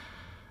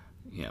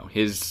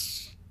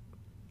his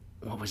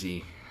what's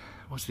the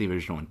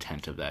original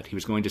intent of that? He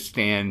was going to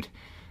stand.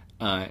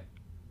 I'm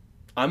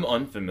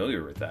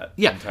unfamiliar with that.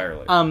 Yeah,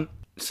 entirely.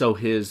 So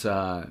his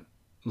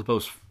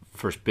LaBeouf's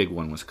first big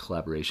one was a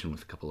collaboration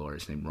with a couple of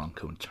artists named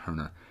Ronco and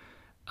Turner.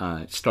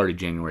 It started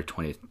January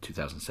 20th,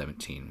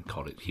 2017.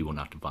 Called it "He Will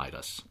Not Divide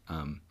Us."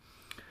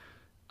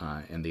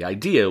 And the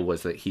idea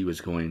was that he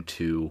was going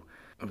to,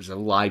 it was a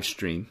live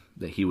stream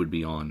that he would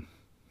be on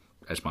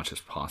as much as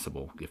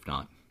possible, if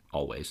not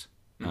always,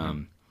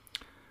 and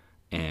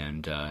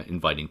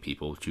inviting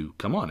people to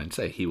come on and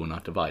say he will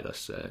not divide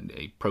us,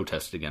 a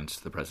protest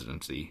against the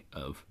presidency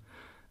of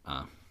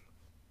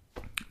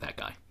that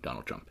guy,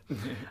 Donald Trump.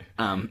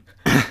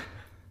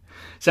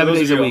 7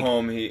 days a week.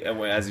 Home,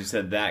 as you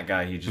said, that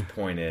guy, he just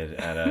pointed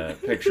at a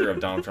picture of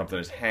Donald Trump that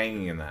is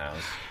hanging in the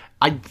house.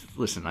 I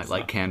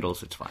like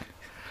candles. It's fine.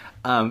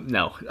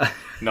 No,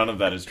 none of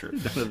that is true.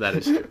 None of that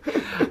is true.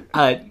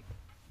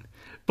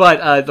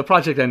 But the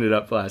project ended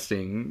up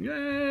lasting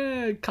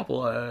a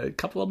couple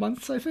of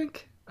months, I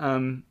think.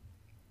 But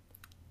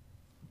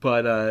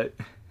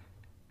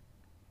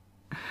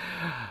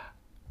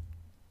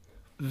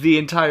the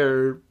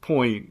entire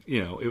point,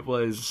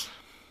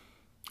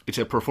 it's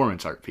a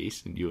performance art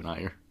piece, and you and I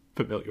are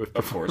familiar with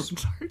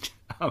performance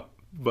art.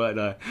 But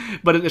at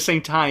the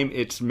same time,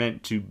 it's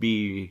meant to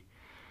be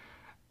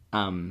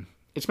an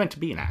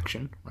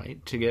action,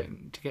 right? To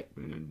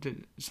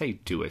say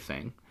do a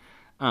thing.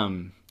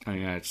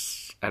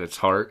 It's at its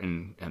heart,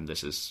 and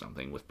this is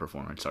something with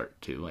performance art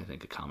too. I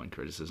think a common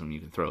criticism you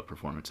can throw at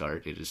performance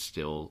art, it is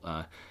still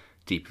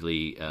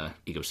deeply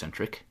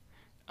egocentric,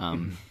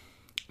 and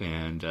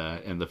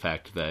the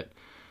fact that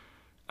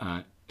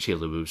Shia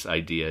LaBeouf's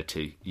idea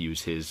to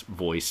use his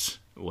voice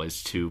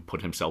was to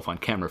put himself on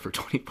camera for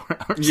 24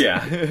 hours.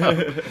 Yeah.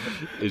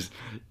 is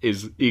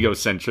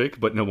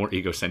egocentric, but no more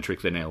egocentric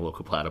than a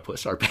local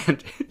platypus, our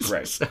band is.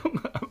 Right. So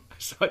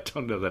I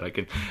don't know that I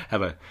can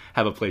have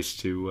a place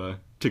to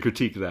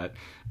critique that.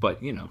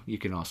 But, you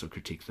can also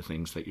critique the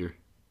things that you're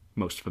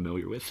most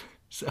familiar with.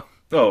 So.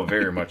 Oh,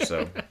 very much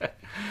so.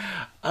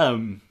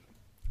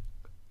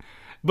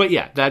 But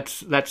yeah,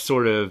 that's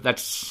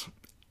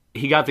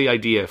he got the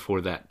idea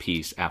for that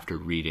piece after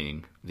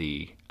reading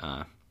the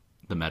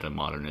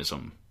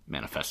Meta-Modernism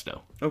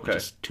Manifesto. Okay. Which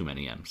is too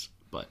many M's.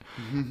 But,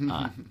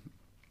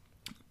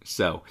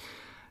 so,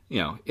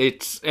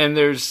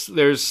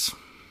 there's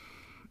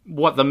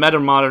what the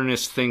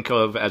meta-modernists think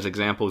of as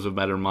examples of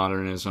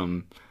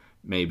meta-modernism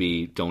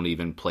maybe don't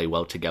even play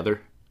well together.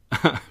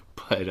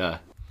 But,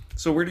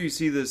 so where do you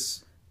see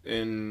this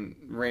in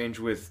range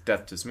with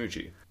Death to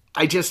Smoochy?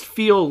 I just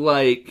feel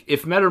like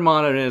if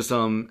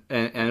meta-modernism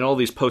and all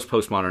these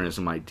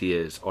postmodernism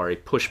ideas are a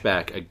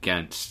pushback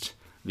against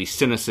the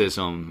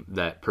cynicism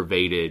that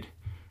pervaded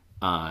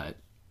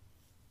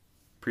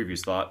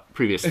previous thought,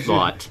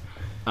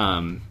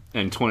 and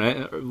late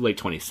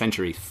 20th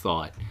century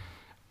thought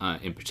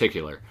in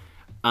particular,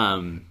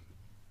 that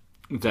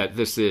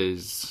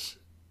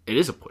it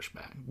is a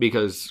pushback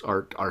because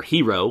our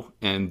hero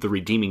and the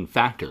redeeming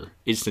factor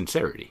is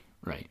sincerity,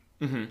 right?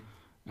 Mm-hmm.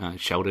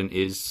 Sheldon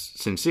is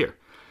sincere.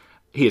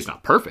 He is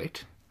not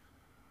perfect,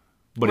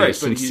 but he is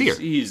sincere.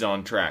 He's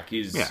on track.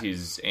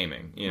 He's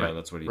aiming. Right.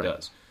 That's what he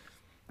does.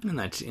 And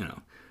that's,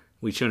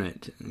 we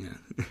shouldn't,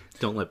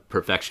 don't let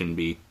perfection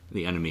be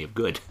the enemy of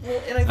good.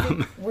 Well, and I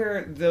think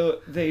where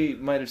they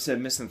might have said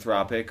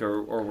misanthropic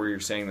or where you're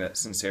saying that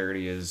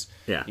sincerity is,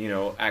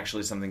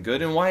 actually something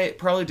good, and why it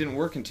probably didn't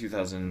work in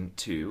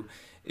 2002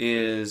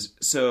 is,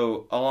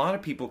 so a lot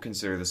of people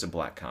consider this a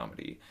black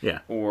comedy. Yeah.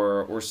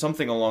 Or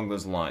something along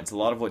those lines. A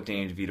lot of what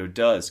Danny DeVito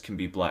does can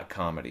be black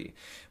comedy.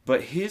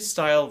 But his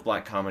style of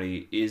black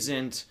comedy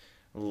isn't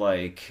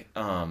like,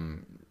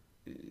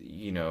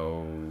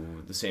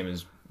 the same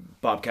as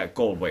Bobcat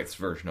Goldthwait's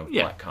version of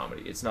black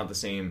comedy. It's not the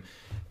same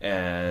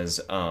as,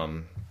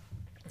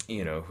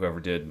 whoever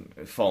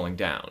did Falling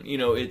Down.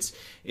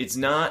 It's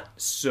not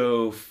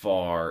so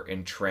far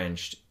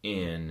entrenched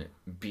in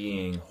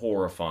being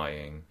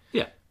horrifying.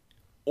 Yeah.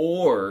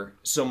 Or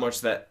so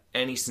much that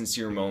any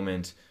sincere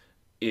moment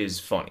is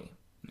funny.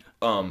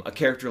 A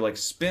character like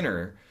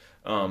Spinner,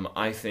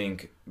 I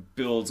think,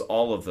 builds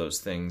all of those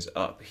things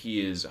up.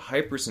 He is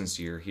hyper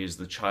sincere. He is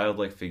the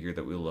childlike figure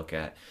that we look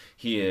at.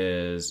 He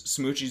is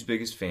Smoochy's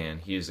biggest fan.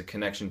 He is a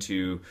connection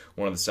to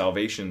one of the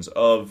salvations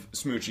of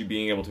Smoochy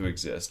being able to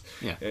exist,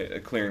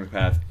 clearing the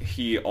path.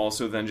 He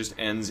also then just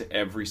ends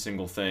every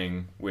single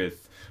thing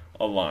with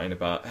a line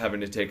about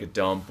having to take a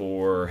dump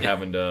or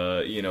having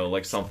to,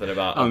 like something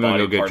about a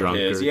body part of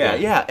his.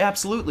 Yeah,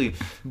 absolutely.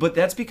 But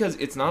that's because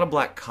it's not a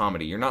black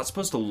comedy. You're not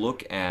supposed to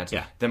look at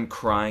them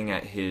crying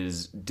at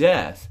his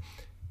death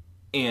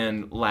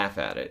and laugh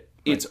at it.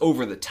 Right. It's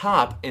over the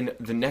top, and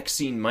the next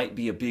scene might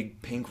be a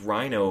big pink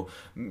rhino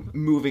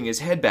moving his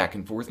head back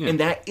and forth, and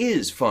that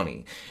is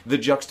funny. The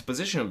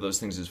juxtaposition of those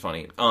things is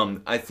funny.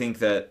 I think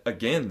that,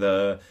 again,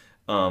 the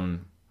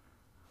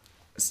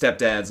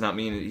stepdad's not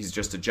mean he's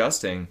just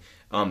adjusting.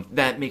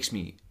 That makes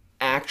me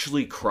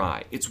actually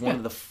cry. It's one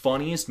of the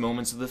funniest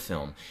moments of the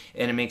film,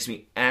 and it makes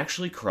me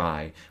actually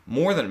cry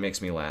more than it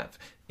makes me laugh.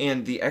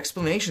 And the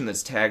explanation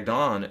that's tagged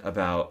on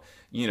about,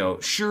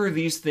 sure,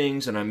 these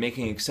things, and I'm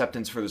making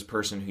acceptance for this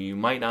person who you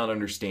might not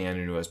understand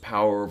and who has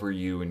power over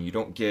you and you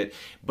don't get,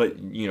 but,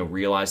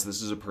 realize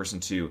this is a person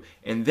too.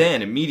 And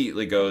then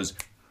immediately goes,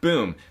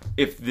 boom,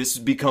 if this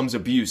becomes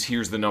abuse,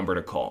 here's the number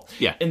to call.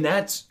 Yeah. And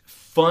that's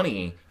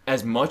funny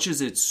as much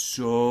as it's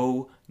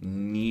so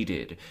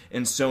needed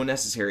and so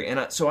necessary.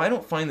 And so I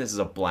don't find this as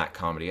a black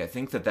comedy. I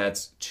think that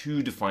that's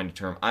too defined a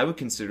term. I would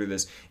consider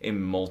this a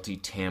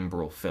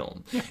multi-timbral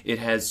film. Yeah. It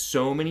has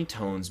so many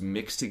tones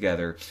mixed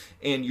together,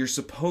 and you're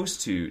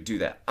supposed to do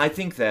that. I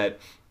think that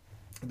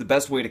the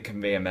best way to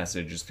convey a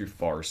message is through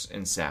farce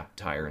and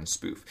satire and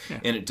spoof.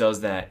 Yeah. And it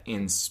does that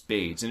in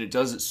spades. And it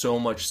does it so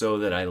much so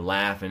that I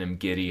laugh and am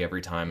giddy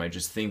every time I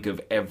just think of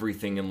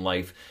everything in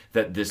life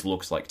that this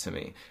looks like to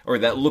me. Or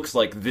that looks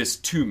like this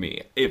to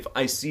me. If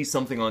I see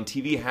something on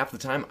TV half the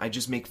time, I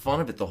just make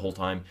fun of it the whole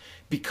time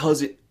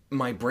because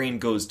my brain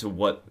goes to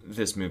what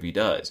this movie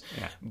does.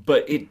 Yeah.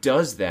 But it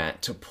does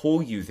that to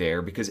pull you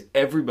there because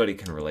everybody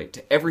can relate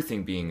to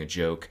everything being a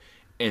joke.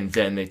 And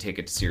then they take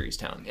it to Serious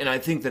Town. And I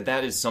think that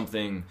that is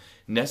something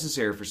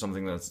necessary for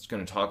something that's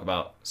going to talk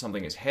about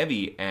something as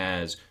heavy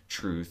as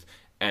truth,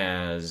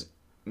 as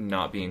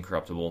not being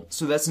corruptible.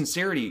 So that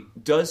sincerity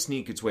does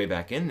sneak its way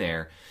back in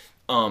there.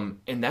 And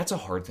that's a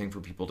hard thing for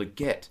people to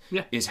get,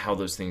 is how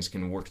those things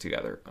can work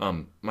together.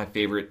 My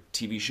favorite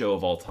TV show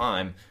of all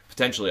time,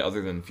 potentially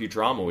other than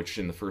Futurama, which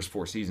in the first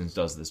 4 seasons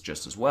does this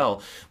just as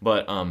well,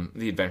 but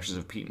The Adventures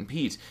of Pete and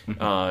Pete,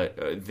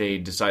 they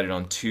decided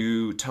on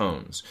 2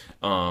 tones.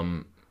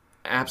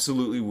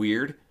 Absolutely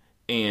weird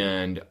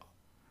and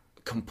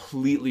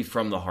completely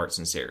from the heart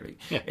sincerity.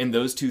 Yeah. And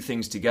those 2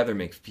 things together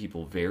make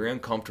people very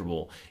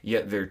uncomfortable,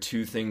 yet they're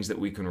 2 things that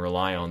we can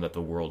rely on that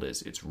the world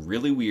is. It's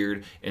really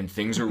weird, and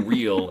things are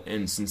real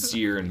and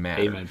sincere and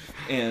matter. Amen.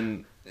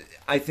 And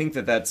I think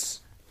that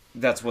that's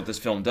what this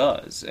film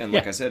does. And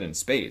like I said, in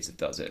spades, it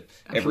does it.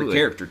 Absolutely. Every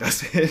character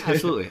does it.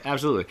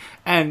 Absolutely.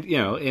 And,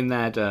 in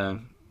that, I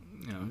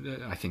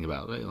think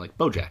about, like,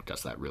 BoJack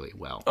does that really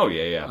well. Oh,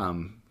 yeah.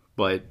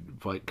 But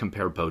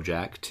compare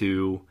BoJack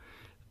to,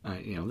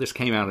 this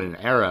came out in an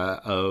era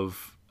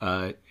of,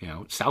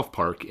 South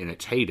Park in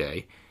its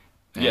heyday.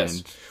 And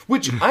yes,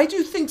 which I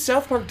do think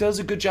South Park does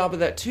a good job of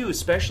that too,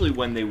 especially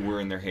when they were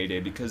in their heyday,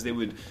 because they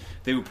would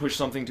push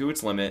something to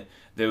its limit,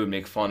 they would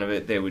make fun of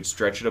it, they would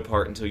stretch it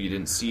apart until you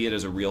didn't see it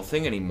as a real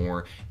thing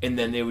anymore, and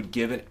then they would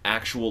give an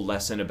actual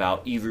lesson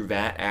about either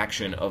that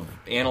action of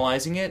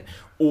analyzing it,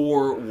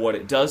 or what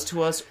it does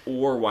to us,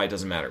 or why it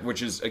doesn't matter,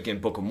 which is, again,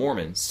 Book of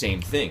Mormon,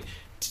 same thing.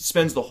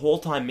 Spends the whole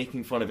time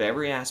making fun of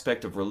every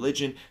aspect of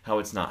religion, how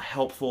it's not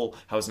helpful,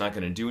 how it's not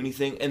going to do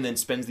anything, and then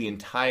spends the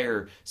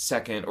entire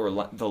second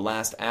or the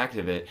last act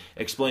of it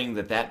explaining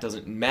that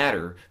doesn't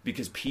matter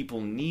because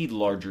people need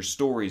larger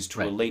stories to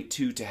relate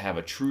to have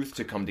a truth,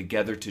 to come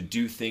together, to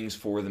do things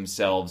for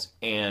themselves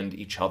and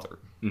each other.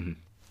 Mm-hmm.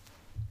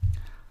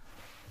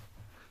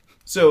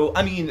 So,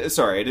 I mean,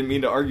 sorry, I didn't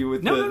mean to argue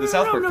with the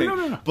South Park thing.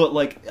 No. But,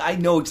 like, I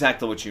know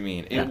exactly what you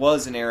mean. It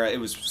was an era,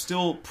 it was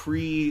still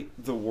pre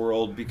the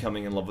world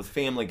becoming in love with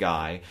Family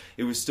Guy.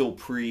 It was still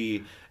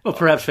pre... Well,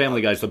 perhaps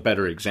Family Guy's the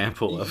better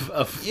example of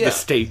the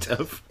state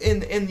of...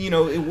 And,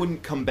 it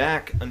wouldn't come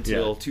back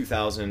until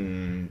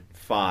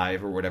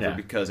 2005 or whatever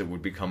because it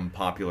would become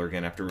popular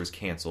again after it was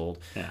canceled.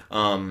 Yeah.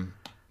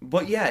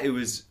 But, it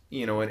was,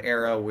 an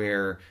era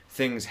where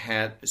things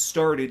had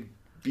started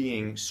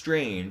being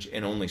strange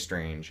and only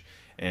strange.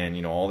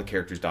 And, all the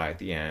characters die at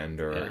the end,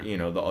 or,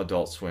 the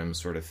Adult Swim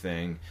sort of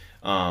thing.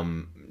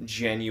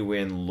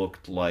 Genuine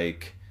looked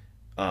like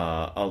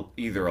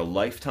either a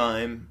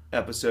Lifetime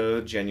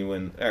episode,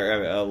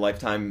 or a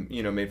Lifetime,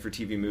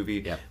 made-for-TV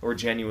movie, or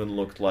Genuine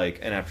looked like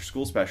an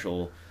after-school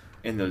special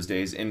in those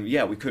days. And,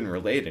 we couldn't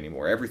relate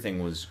anymore.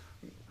 Everything was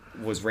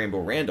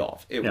Rainbow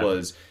Randolph.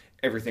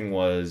 Everything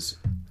was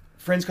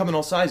Friends Come in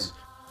All Sizes.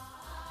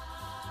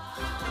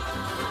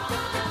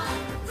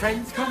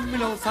 Friends come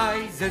in all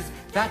sizes,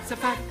 that's a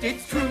fact,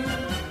 it's true.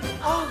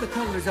 All the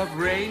colors of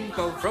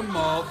rainbow from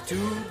mauve to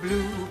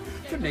blue.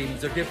 The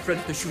names are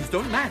different, the shoes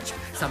don't match.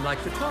 Some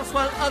like to toss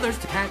while others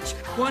to catch.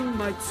 One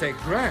might say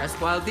grass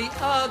while the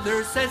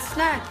other says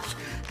snatch.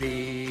 Because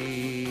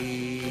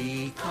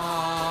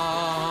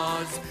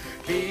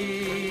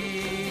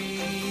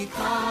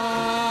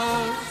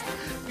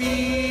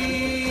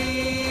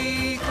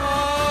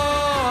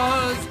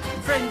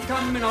friends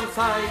come in all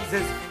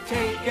sizes,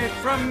 take it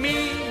from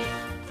me.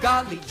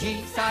 Golly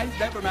gee, size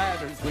never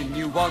matters when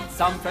you want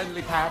some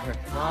friendly patter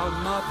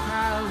from a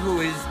pal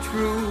who is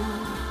true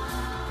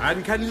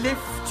and can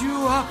lift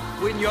you up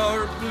when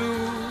you're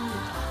blue.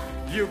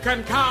 You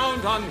can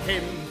count on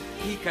him,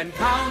 he can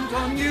count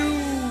on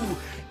you.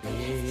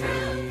 It's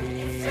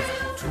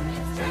true.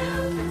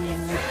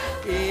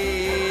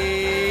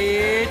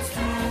 It's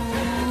true.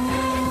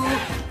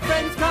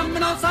 Friends come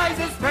in all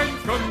sizes, friends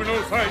come in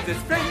all sizes,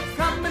 friends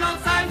come in all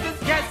sizes,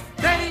 yes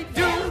they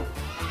do.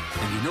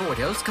 And you know what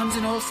else comes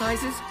in all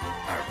sizes?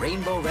 Our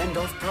Rainbow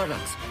Randolph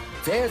products.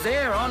 They're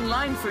there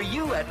online for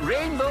you at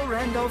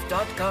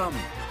rainbowrandolph.com.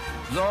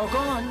 Log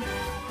on.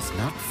 It's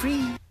not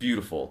free.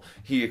 Beautiful.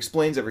 He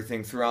explains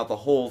everything throughout the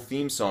whole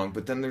theme song,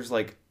 but then there's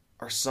like,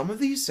 are some of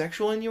these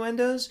sexual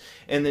innuendos?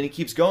 And then he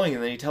keeps going,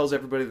 and then he tells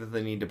everybody that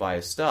they need to buy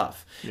his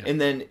stuff. Yeah.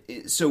 And then,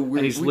 and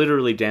he's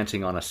literally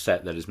dancing on a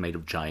set that is made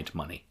of giant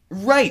money.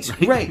 Right.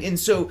 And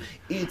so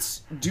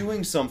it's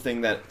doing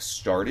something that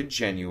started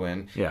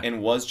genuine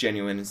and was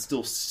genuine and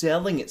still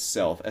selling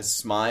itself as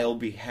smile,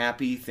 be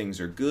happy,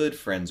 things are good,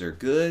 friends are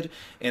good,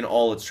 and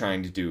all it's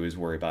trying to do is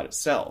worry about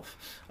itself.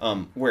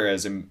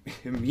 Whereas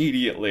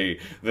immediately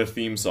the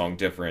theme song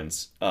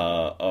difference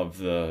of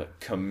the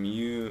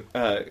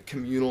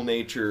communal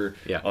nature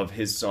of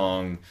his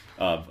song,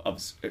 of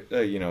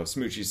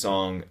Smoochie's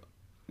song,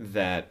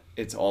 that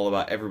it's all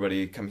about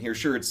everybody come here.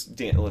 Sure, it's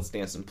let's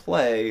dance and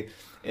play,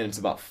 and it's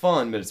about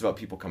fun, but it's about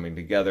people coming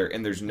together.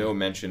 And there's no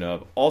mention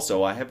of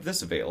also I have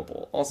this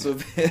available, also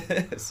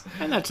this.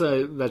 And that's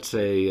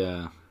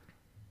a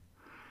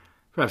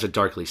perhaps a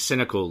darkly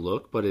cynical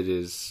look, but it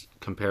is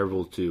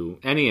comparable to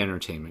any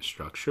entertainment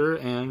structure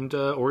and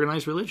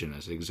organized religion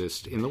as it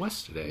exists in the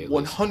West today.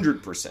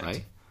 100%.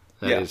 Right?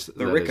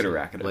 The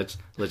rickety-rackety.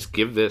 Let's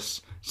give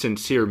this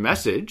sincere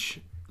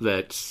message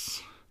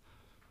that's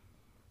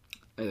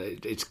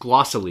it's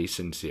glossily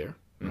sincere,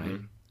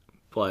 right?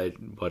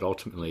 Mm-hmm. But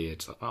ultimately,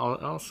 it's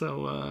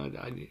also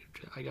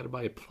I got to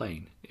buy a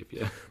plane if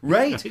you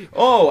right.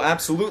 Oh,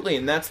 absolutely,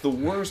 and that's the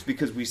worst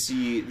because we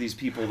see these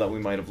people that we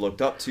might have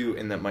looked up to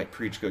and that might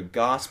preach good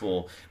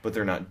gospel, but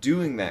they're not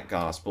doing that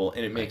gospel,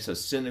 and it makes us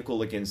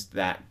cynical against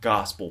that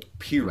gospel,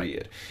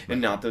 period,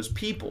 and not those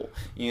people.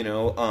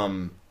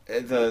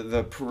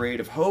 The Parade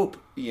of Hope,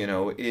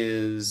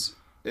 is.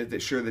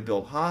 Sure, they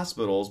build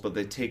hospitals, but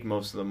they take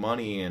most of the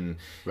money and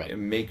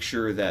make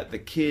sure that the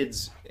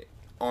kids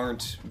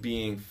aren't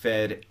being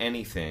fed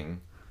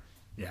anything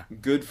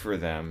good for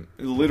them,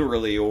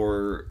 literally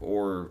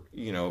or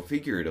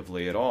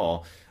figuratively at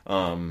all.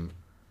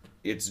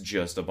 It's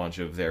just a bunch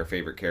of their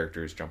favorite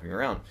characters jumping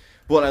around.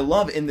 What I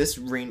love in this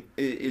ring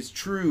is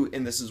true,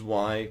 and this is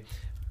why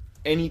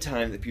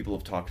anytime that people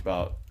have talked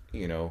about,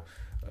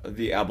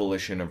 the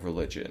abolition of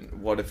religion.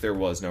 What if there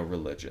was no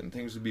religion?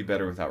 Things would be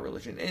better without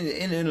religion. And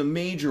in a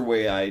major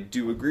way, I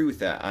do agree with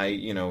that.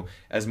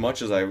 As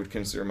much as I would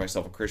consider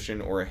myself a Christian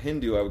or a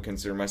Hindu, I would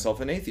consider myself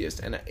an atheist.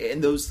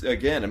 And those,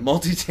 again, a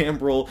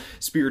multi-temporal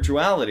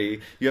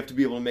spirituality, you have to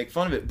be able to make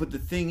fun of it. But the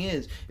thing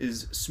is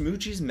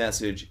Smoochie's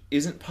message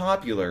isn't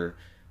popular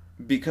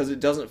because it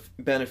doesn't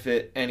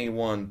benefit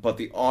anyone but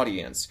the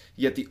audience.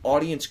 Yet the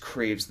audience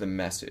craves the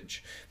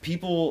message.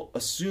 People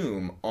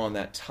assume on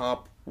that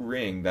top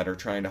ring that are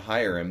trying to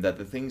hire him that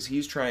the things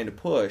he's trying to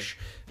push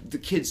the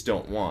kids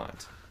don't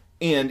want,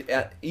 and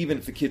even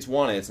if the kids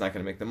want it, it's not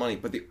going to make the money.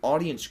 But the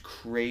audience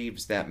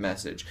craves that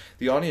message.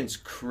 The audience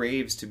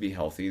craves to be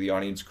healthy. The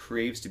audience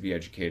craves to be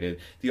educated.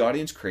 The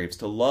audience craves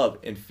to love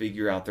and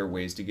figure out their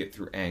ways to get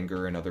through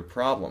anger and other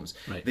problems.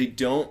 They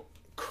don't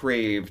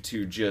crave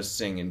to just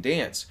sing and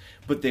dance,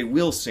 but they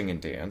will sing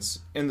and dance,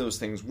 and those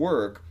things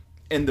work,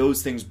 and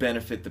those things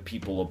benefit the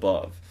people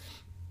above.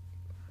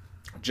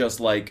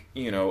 Just like,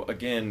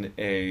 again,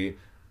 a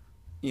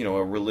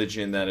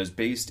religion that is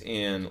based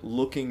in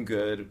looking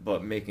good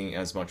but making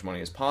as much money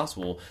as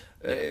possible.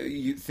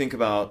 You think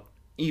about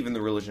even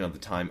the religion of the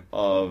time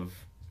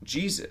of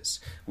Jesus.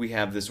 We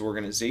have this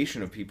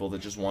organization of people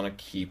that just want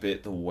to keep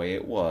it the way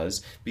it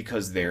was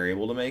because they're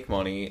able to make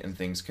money and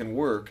things can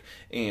work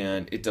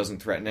and it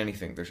doesn't threaten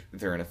anything.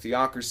 They're in a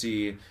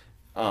theocracy.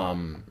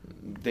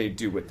 They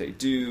do what they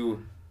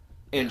do.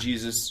 And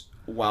Jesus,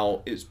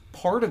 while is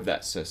part of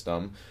that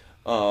system,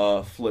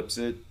 flips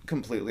it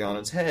completely on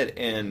its head,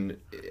 and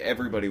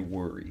everybody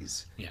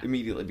worries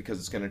immediately because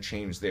it's going to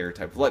change their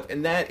type of life.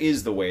 And that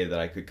is the way that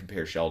I could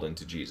compare Sheldon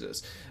to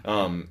Jesus.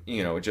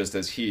 Just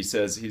as he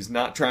says he's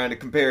not trying to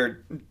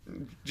compare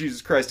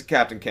Jesus Christ to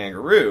Captain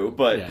Kangaroo,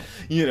 but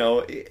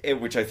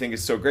which I think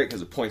is so great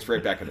because it points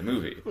right back in the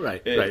movie.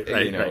 Right.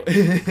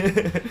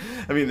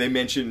 I mean, they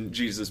mention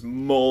Jesus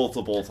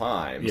multiple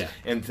times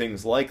and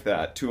things like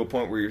that to a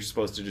point where you're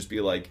supposed to just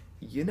be like,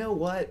 you know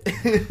what?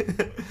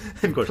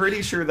 I'm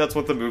pretty sure that's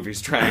what the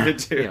movie's trying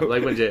to do.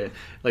 Like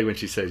when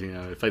she says,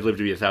 if I live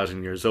to be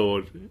 1,000 years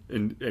old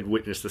and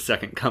witness the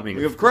second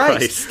coming of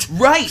Christ,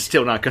 I'm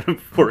still not going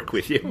to work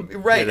with you.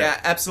 Right,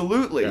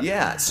 absolutely,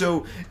 yeah.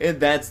 So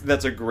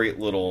that's a great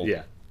little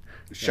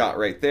shot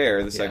right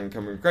there, the second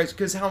coming of Christ.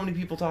 Because how many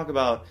people talk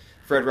about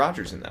Fred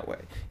Rogers in that way?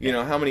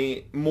 How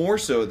many more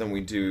so than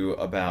we do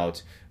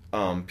about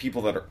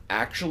people that are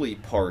actually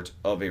part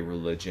of a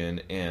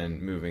religion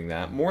and moving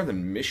that, more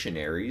than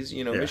missionaries.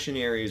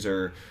 Missionaries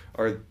are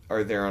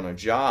there on a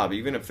job.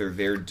 Even if they're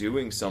there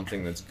doing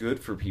something that's good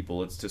for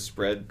people, it's to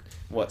spread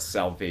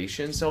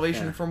salvation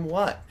from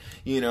what?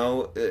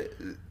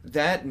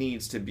 That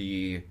needs to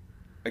be,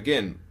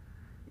 again,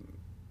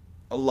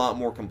 a lot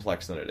more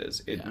complex than it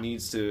is. It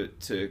needs to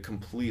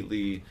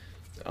completely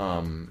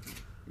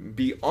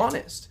be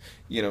honest.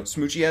 You know,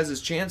 Smoochie has his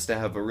chance to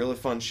have a really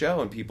fun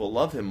show and people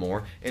love him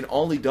more, and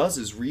all he does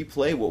is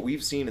replay what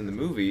we've seen in the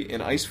movie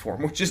in ice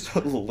form, which is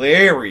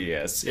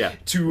hilarious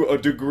to a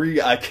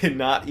degree I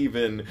cannot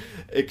even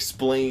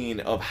explain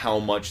of how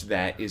much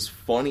that is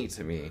funny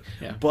to me.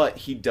 Yeah. But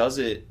he does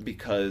it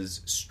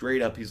because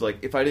straight up he's like,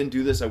 if I didn't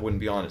do this, I wouldn't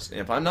be honest. And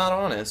if I'm not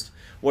honest,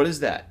 what is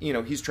that? You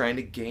know, he's trying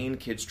to gain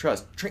kids'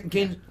 trust.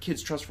 Gain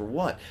kids' trust for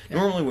what? Yeah.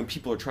 Normally when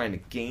people are trying to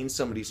gain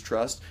somebody's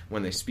trust,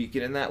 when they speak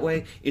it in that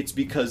way, it's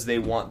because they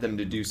want them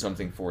to do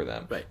something for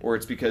them. Right. Or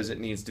it's because it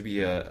needs to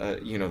be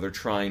they're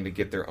trying to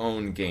get their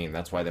own gain.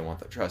 That's why they want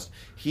their trust.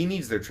 He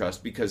needs their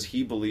trust because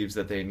he believes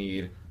that they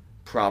need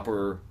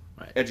proper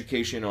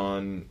education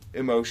on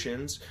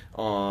emotions,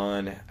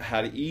 on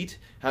how to eat,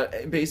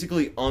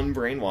 basically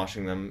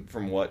unbrainwashing them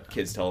from what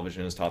kids'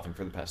 television has taught them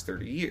for the past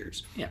 30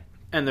 years. Yeah.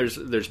 And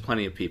there's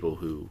plenty of people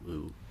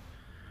who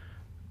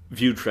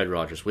viewed Fred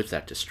Rogers with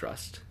that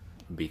distrust,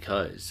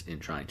 because in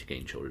trying to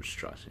gain children's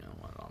trust,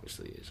 what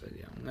obviously is,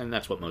 and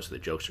that's what most of the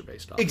jokes are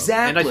based on.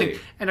 Exactly.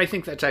 And I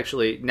think that's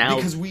actually now,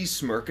 because we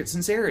smirk at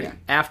sincerity. Yeah,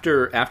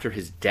 after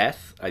his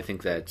death, I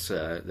think that's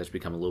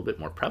become a little bit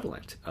more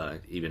prevalent,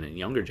 even in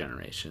younger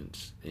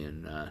generations,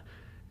 in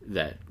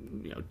that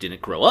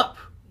didn't grow up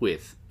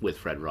with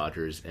Fred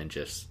Rogers, and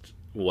just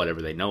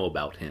whatever they know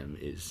about him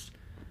is,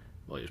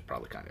 well, he was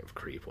probably kind of a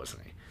creep,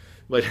 wasn't he?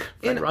 But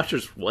Fred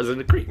Rogers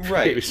wasn't a creep.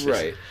 Right,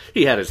 right.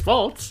 He had his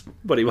faults,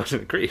 but he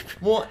wasn't a creep.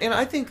 Well, and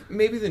I think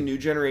maybe the new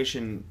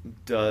generation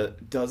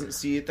doesn't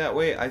see it that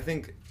way. I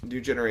think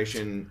new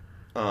generation,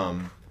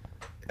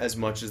 as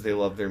much as they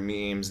love their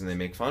memes and they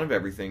make fun of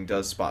everything,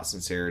 does spot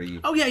sincerity.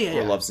 Oh, yeah.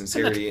 Or love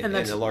sincerity and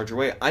that's in a larger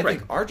way. I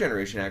think our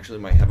generation actually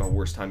might have a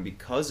worse time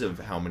because of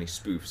how many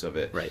spoofs of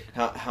it. Right.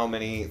 How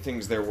many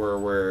things there were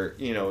where,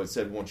 it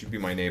said, "Won't you be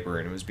my neighbor?"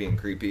 and it was being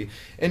creepy.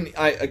 And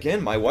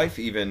my wife,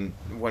 even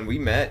when we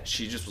met,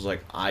 she just was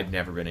like, "I've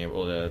never been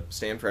able to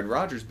stand Fred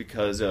Rogers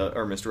because,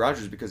 or Mr.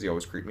 Rogers, because he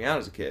always creeped me out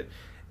as a kid."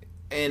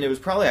 And it was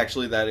probably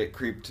actually that it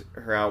creeped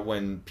her out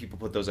when people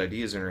put those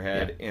ideas in her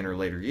head in her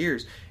later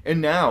years.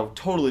 And now,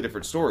 totally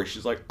different story.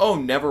 She's like, oh,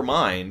 never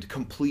mind,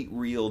 complete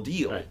real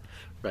deal.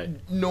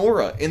 Right.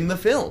 Nora in the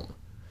film.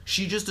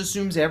 She just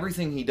assumes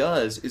everything he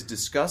does is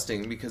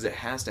disgusting because it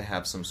has to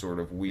have some sort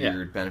of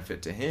weird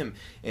benefit to him,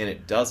 and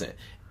it doesn't.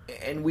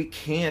 And we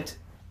can't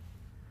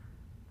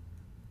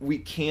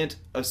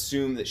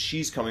assume that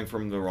she's coming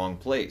from the wrong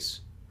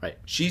place. Right.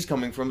 She's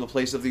coming from the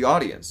place of the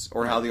audience,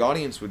 or how the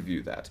audience would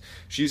view that.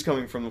 She's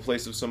coming from the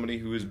place of somebody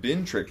who has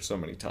been tricked so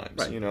many times,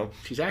 Right.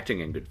 She's acting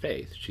in good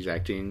faith. She's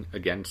acting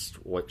against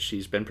what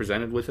she's been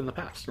presented with in the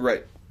past.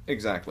 Right.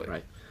 Exactly.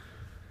 Right.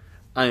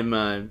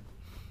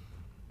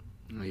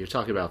 You're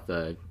talking about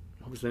what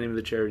was the name of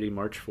the charity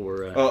march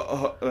for?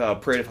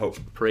 Parade of Hope.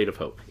 Parade of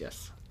Hope,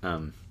 yes.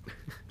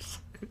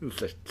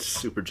 The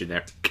super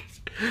generic,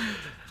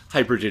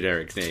 hyper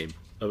generic name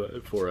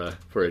for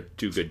a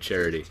do-good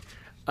charity.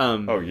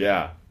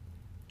 Yeah.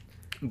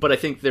 But I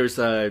think there's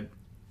this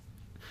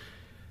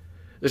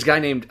guy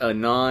named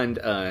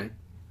Anand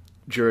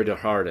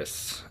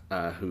Giridharadas,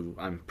 who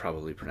I'm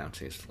probably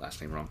pronouncing his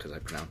last name wrong because I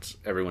pronounce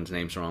everyone's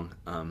names wrong.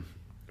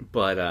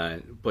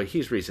 But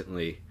he's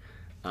recently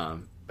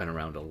been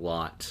around a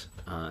lot,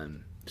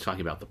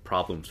 talking about the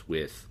problems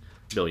with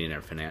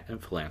billionaire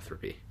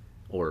philanthropy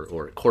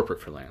or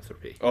corporate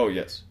philanthropy. Oh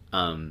yes.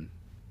 Well,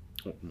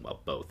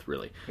 both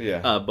really.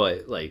 Yeah.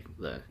 But like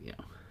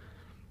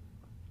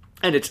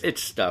and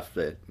it's stuff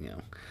that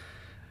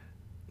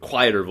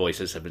quieter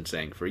voices have been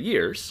saying for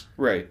years.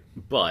 Right.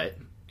 But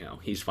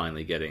he's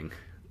finally getting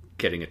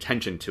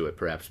attention to it,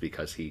 perhaps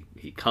because he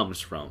comes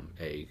from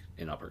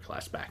an upper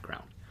class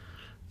background,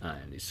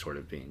 and he's sort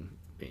of being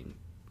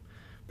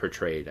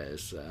portrayed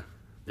as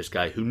this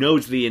guy who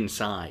knows the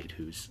inside,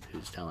 who's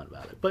telling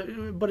about it.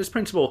 But his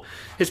principal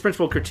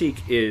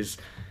critique is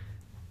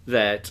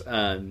that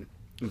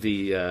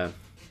the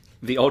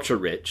ultra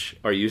rich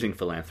are using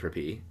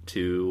philanthropy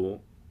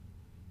to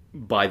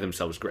buy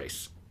themselves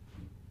grace.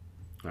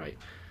 All right.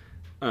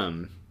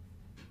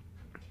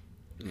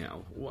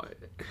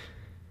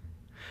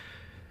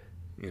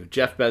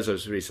 Jeff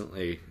Bezos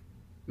recently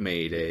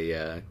made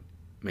a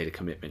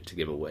commitment to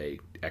give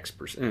away X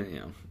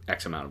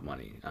amount of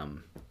money.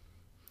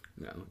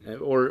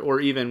 Or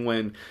even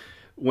when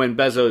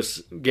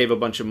Bezos gave a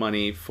bunch of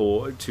money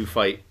to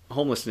fight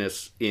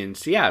homelessness in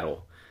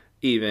Seattle,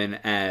 even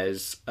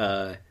as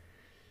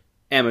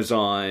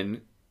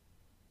Amazon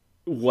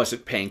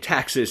wasn't paying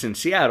taxes in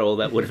Seattle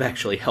that would have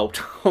actually helped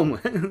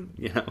homeless.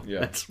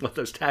 That's what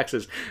those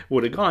taxes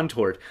would have gone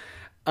toward.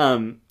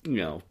 But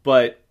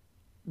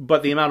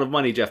the amount of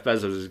money Jeff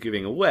Bezos is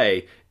giving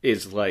away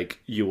is like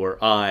you or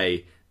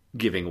I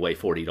giving away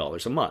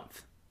 $40 a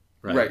month,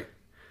 right?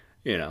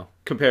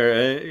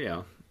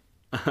 Compare,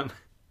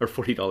 or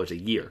 $40 a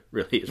year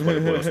really is what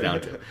it boils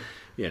down to.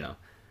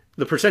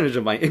 The percentage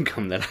of my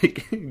income that I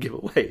give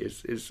away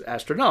is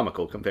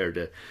astronomical compared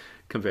to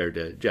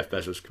Jeff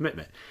Bezos'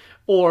 commitment.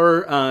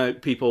 Or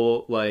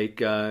people like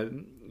Jeff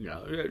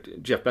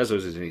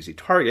Bezos is an easy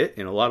target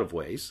in a lot of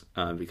ways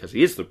because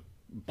he is the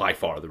by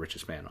far the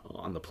richest man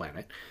on the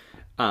planet.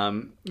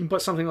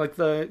 But something like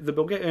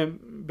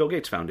the Bill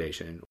Gates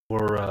Foundation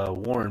or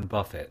Warren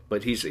Buffett,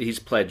 but he's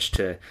pledged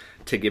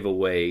to give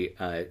away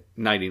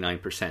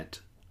 99%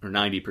 or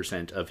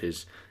 90% of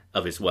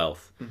his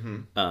wealth.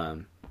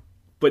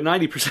 But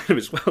 90% of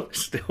his wealth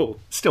is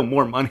still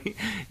more money.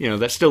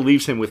 That still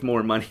leaves him with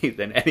more money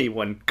than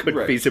anyone could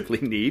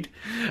feasibly need.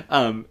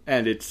 And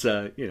it's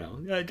a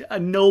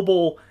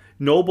noble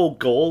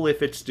goal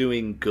if it's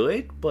doing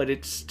good, but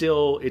it's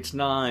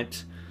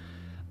not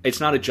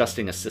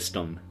adjusting a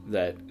system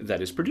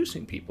that is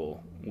producing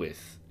people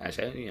with,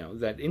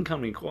 that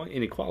income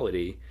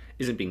inequality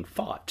isn't being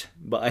fought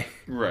by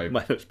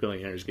those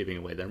billionaires giving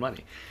away their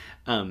money.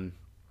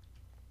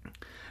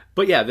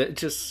 But yeah, that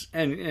just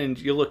and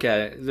you look at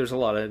it, there's a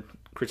lot of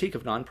critique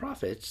of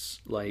nonprofits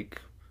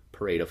like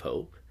Parade of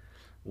Hope,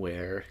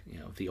 where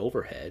the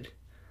overhead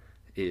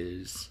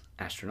is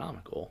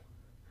astronomical,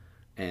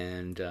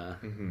 and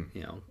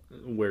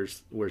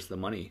where's the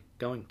money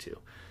going to?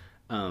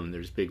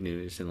 There's big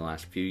news in the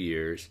last few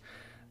years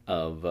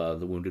of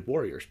the Wounded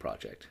Warriors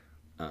Project,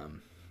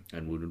 and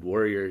Wounded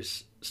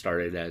Warriors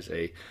started as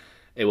a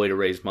way to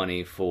raise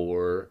money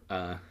for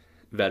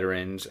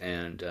veterans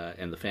and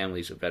the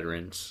families of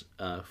veterans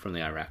from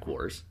the Iraq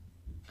wars,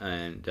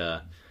 and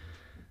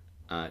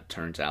it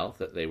turns out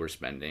that they were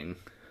spending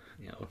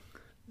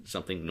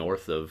something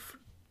north of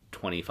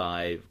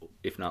 25,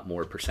 if not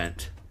more,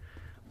 percent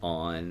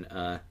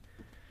on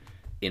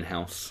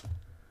in-house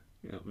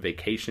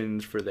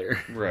vacations for their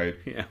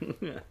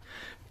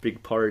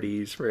big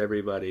parties for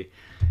everybody.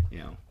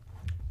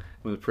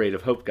 When the Parade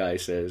of Hope guy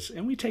says,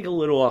 and we take a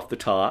little off the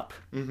top,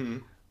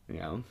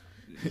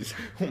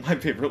 my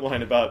favorite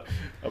line about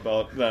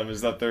them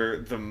is that they're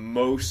the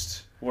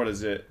most, what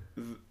is it?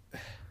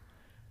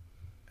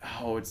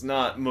 It's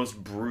not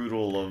most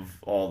brutal of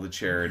all the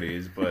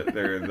charities, but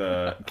they're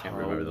the... Can't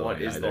remember the what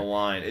line is either. the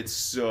line? It's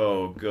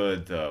so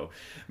good, though.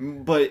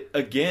 But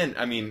again,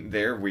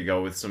 there we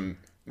go with some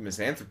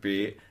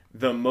misanthropy.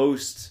 The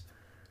most,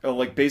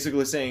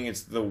 basically saying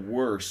it's the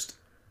worst.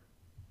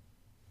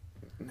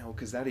 No,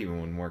 because that even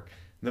wouldn't work.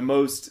 The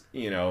most,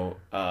 what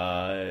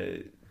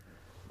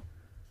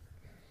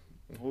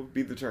would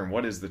be the term?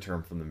 What is the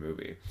term from the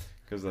movie?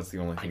 Because that's the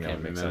only thing that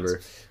would make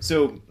sense.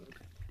 So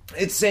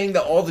it's saying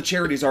that all the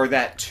charities are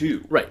that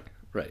too. Right.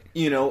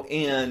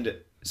 And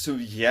so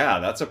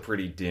that's a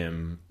pretty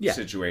dim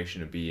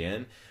situation to be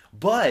in.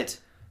 But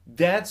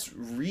that's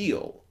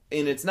real.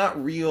 And it's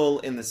not real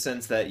in the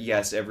sense that,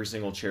 yes, every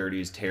single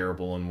charity is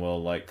terrible and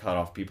will cut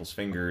off people's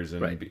fingers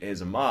and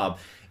is a mob.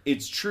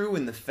 It's true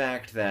in the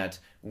fact that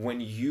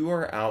when you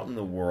are out in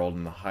the world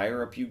and the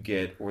higher up you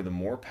get or the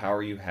more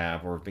power you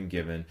have or have been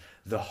given,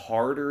 the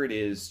harder it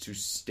is to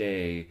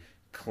stay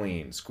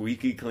clean,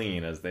 squeaky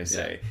clean, as they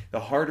say. The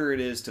harder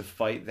it is to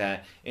fight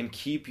that and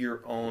keep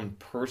your own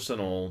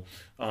personal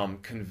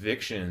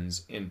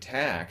convictions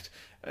intact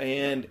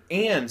and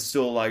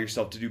still allow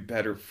yourself to do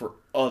better for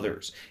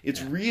others.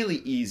 It's really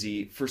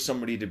easy for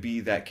somebody to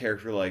be that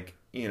character like,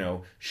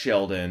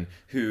 Sheldon,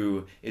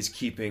 who is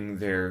keeping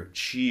their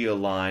chi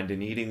aligned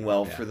and eating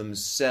well for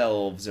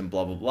themselves and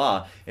blah, blah,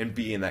 blah, and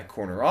be in that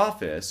corner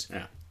office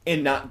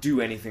and not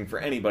do anything for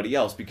anybody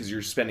else because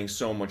you're spending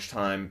so much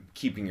time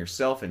keeping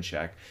yourself in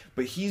check.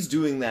 But he's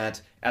doing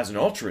that as an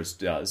altruist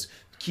does.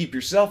 Keep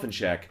yourself in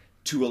check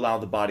to allow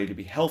the body to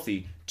be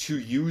healthy, to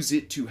use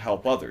it to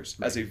help others,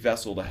 as a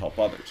vessel to help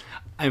others.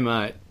 I'm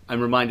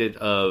reminded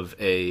of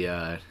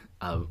a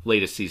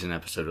latest season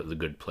episode of The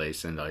Good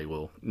Place, and I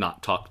will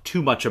not talk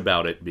too much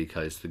about it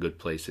because The Good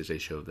Place is a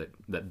show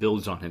that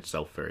builds on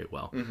itself very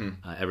well.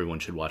 Everyone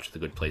should watch The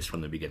Good Place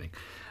from the beginning.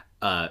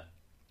 But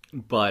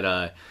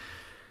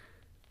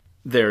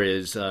there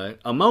is a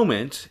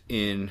moment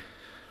in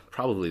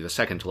probably the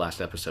second to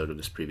last episode of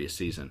this previous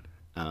season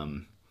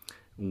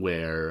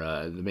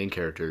where the main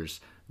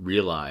characters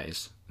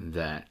realize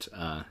that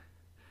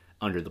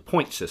under the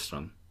point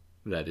system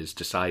that is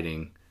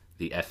deciding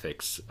the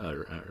ethics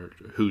or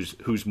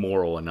who's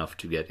moral enough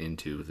to get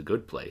into the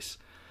good place,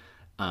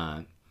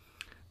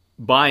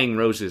 buying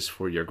roses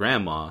for your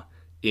grandma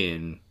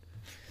in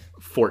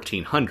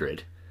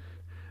 1400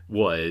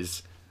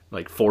 was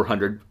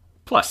 400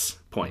 plus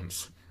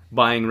points.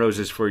 Buying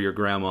roses for your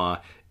grandma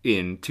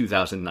in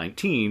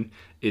 2019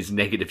 is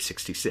negative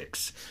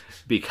 66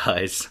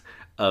 because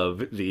of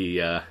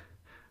the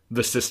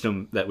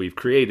system that we've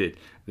created,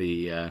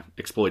 the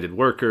exploited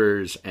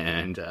workers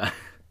and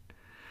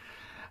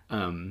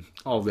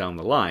all down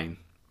the line,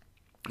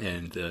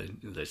 and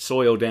the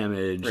soil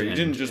damage. Right, you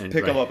didn't just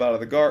pick them up out of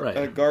the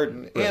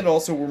garden, and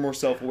also we're more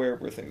self-aware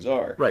of where things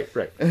are. Right.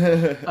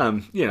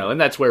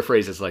 And that's where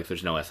phrases like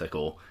 "there's no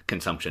ethical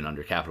consumption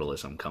under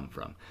capitalism" come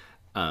from.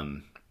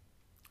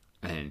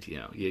 And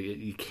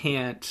you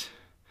can't.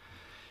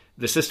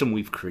 The system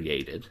we've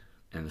created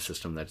and the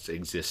system that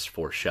exists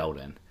for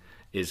Sheldon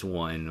is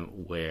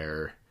one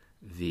where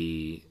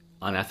the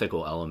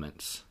unethical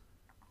elements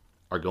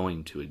are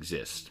going to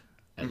exist,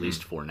 at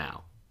least for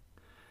now.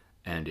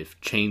 And if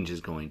change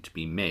is going to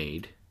be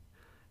made,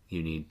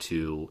 you need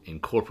to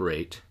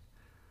incorporate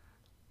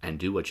and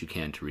do what you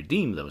can to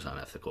redeem those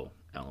unethical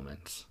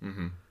elements.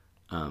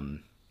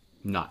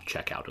 Not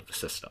check out of the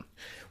system.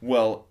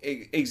 Well,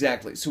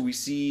 exactly. So we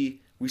see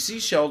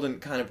Sheldon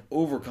kind of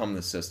overcome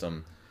the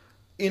system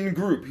in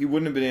group. He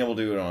wouldn't have been able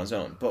to do it on his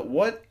own. But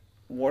what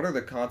are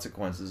the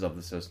consequences of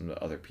the system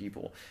to other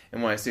people?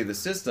 And when I say the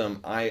system,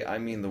 I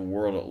mean the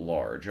world at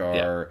large.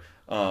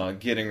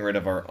 Getting rid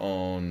of our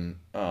own,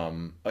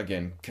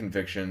 again,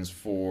 convictions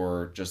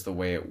for just the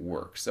way it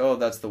works. Oh,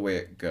 that's the way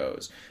it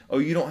goes. Oh,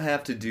 you don't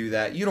have to do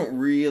that. You don't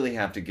really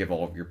have to give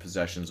all of your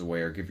possessions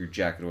away or give your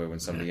jacket away when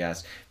somebody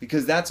asks,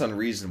 because that's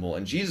unreasonable.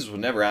 And Jesus would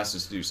never ask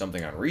us to do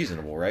something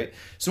unreasonable, right?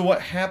 So what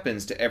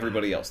happens to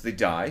everybody else? They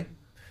die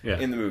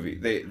in the movie.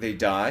 They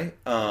die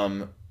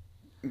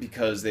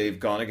because they've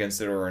gone against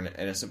it, or an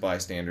innocent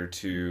bystander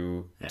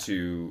to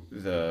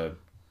the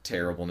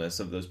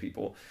terribleness of those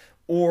people.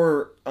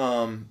 Or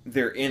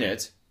they're in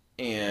it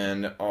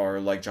and are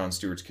like Jon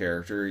Stewart's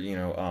character,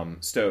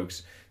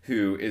 Stokes,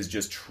 who is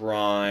just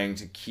trying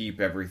to keep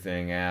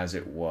everything as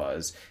it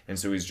was. And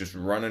so he's just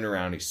running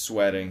around, he's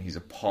sweating, he's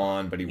a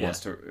pawn, but he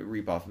wants to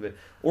reap off of it.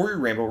 Or you're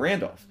Rainbow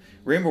Randolph.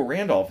 Rainbow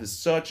Randolph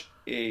is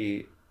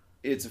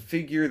it's a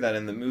figure that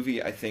in the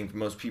movie I think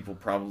most people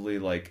probably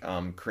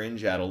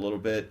cringe at a little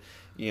bit.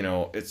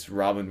 It's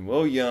Robin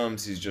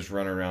Williams, he's just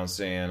running around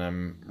saying,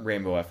 I'm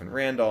Rainbow effing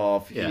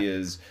Randolph.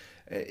 Yeah.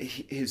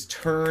 His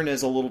turn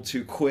is a little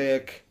too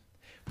quick,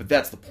 but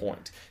that's the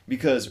point.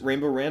 Because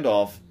Rainbow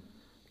Randolph,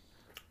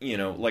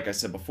 like I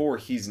said before,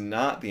 he's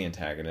not the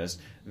antagonist.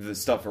 The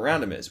stuff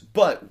around him is.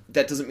 But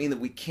that doesn't mean that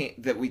we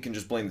can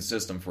just blame the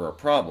system for our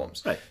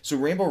problems. Right. So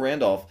Rainbow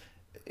Randolph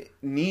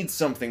needs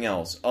something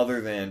else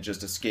other than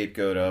just a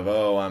scapegoat of,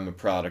 oh, I'm a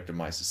product of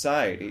my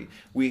society.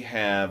 We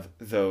have,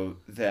 though,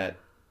 that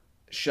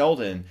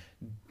Sheldon,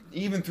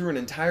 even through an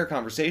entire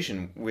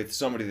conversation with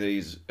somebody that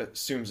he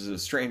assumes is a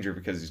stranger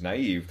because he's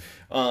naive,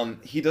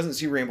 he doesn't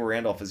see Rainbow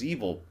Randolph as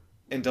evil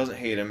and doesn't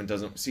hate him and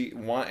doesn't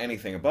want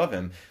anything above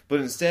him, but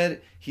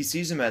instead he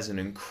sees him as an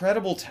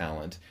incredible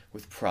talent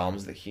with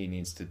problems that he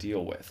needs to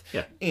deal with.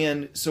 Yeah.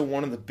 And so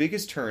one of the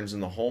biggest turns in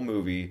the whole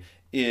movie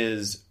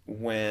is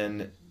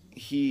when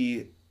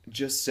he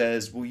just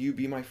says, will you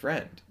be my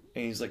friend?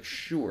 And he's like,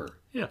 sure.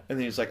 Yeah. And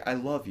then he's like, I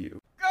love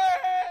you. Go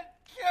ahead,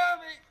 kill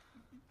me.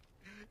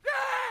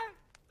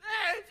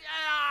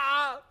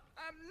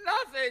 I'm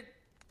nothing.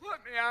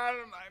 Put me out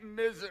of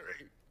my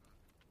misery.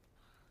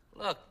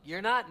 Look,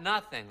 you're not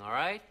nothing, all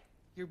right?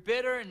 You're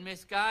bitter and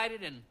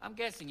misguided, and I'm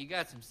guessing you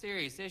got some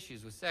serious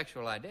issues with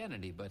sexual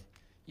identity, but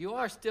you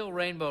are still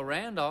Rainbow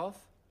Randolph.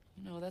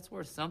 That's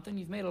worth something.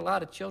 You've made a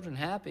lot of children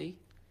happy.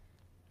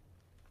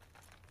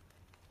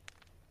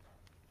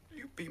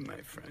 You be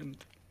my friend.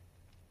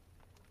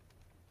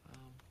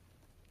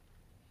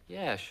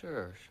 Yeah,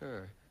 sure.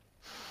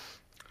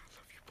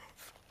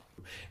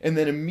 And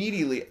then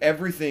immediately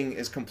everything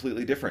is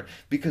completely different,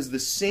 because the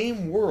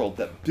same world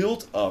that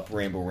built up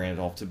Rainbow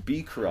Randolph to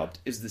be corrupt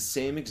is the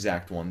same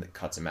exact one that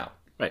cuts him out.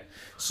 Right.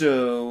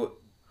 So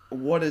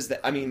what is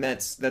that? I mean,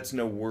 that's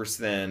no worse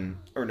than,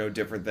 or no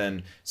different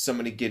than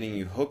somebody getting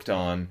you hooked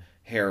on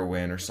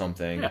heroin or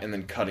something and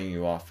then cutting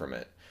you off from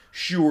it.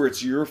 Sure,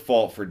 it's your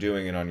fault for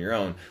doing it on your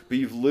own, but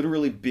you've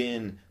literally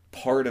been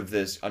part of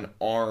this, an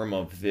arm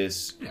of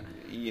this,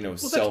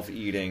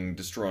 self-eating,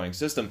 destroying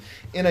system.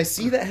 And I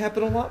see that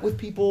happen a lot with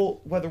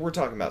people, whether we're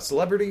talking about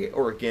celebrity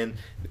or, again,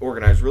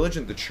 organized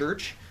religion, the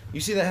church.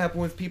 You see that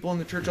happen with people in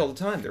the church all the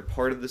time. They're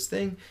part of this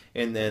thing,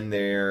 and then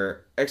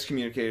they're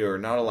excommunicated or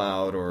not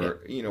allowed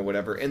or,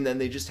 whatever. And then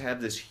they just have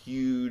this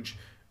huge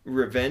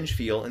revenge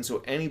feel. And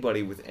so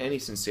anybody with any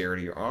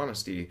sincerity or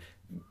honesty,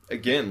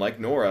 again, like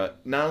Nora,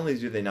 not only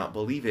do they not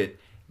believe it,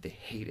 they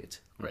hate it.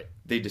 Right.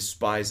 They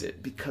despise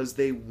it because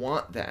they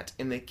want that,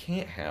 and they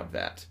can't have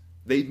that.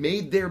 They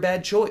made their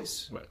bad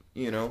choice. Right.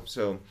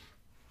 So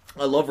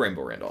I love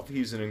Rainbow Randolph.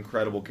 He's an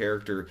incredible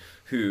character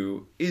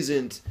who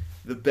isn't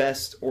the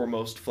best or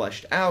most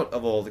fleshed out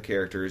of all the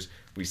characters.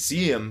 We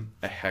see him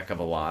a heck of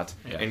a lot,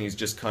 and he's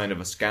just kind of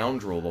a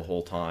scoundrel the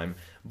whole time.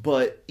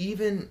 But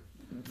even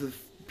the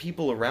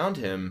people around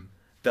him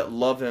that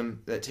love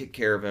him, that take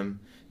care of him,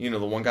 the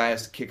one guy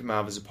has to kick him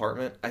out of his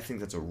apartment. I think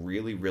that's a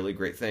really, really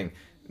great thing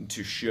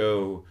to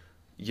show,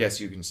 yes,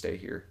 you can stay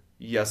here.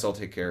 Yes, I'll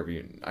take care of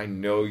you. I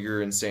know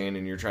you're insane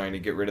and you're trying to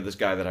get rid of this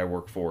guy that I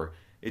work for.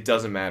 It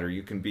doesn't matter.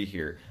 You can be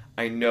here.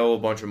 I know a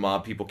bunch of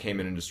mob people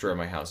came in and destroyed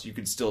my house. You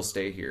could still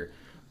stay here.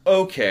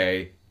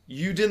 Okay,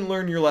 you didn't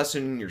learn your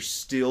lesson and you're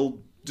still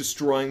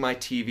destroying my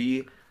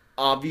TV,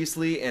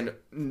 obviously, and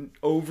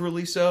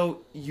overly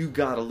so. You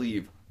gotta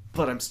leave.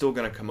 But I'm still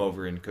gonna come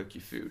over and cook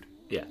you food.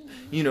 Yeah.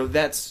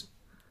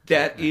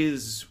 That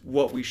is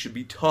what we should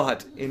be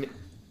taught in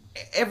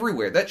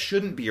everywhere. That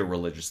shouldn't be a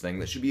religious thing.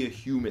 That should be a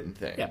human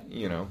thing.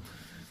 Yeah.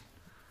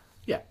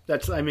 Yeah,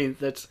 that's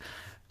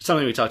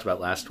something we talked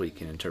about last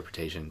week in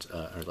interpretations,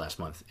 or last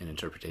month in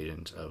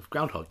interpretations of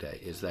Groundhog Day,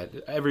 is that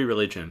every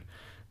religion,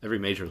 every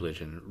major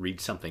religion,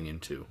 reads something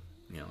into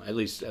at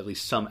least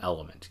some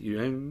element.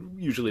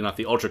 Usually not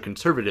the ultra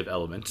conservative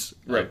elements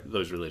of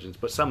those religions,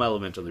 but some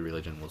element of the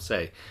religion will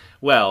say,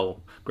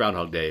 well,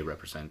 Groundhog Day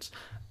represents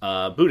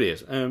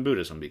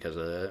Buddhism because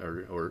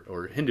of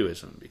or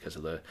Hinduism because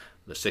of the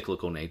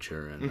cyclical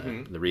nature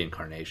and the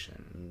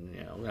reincarnation.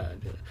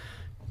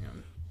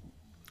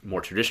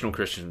 More traditional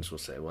Christians will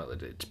say, well,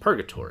 it's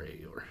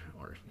purgatory or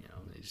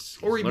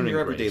or even your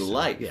everyday grace.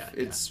 life.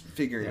 It's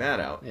figuring that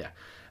out. Yeah.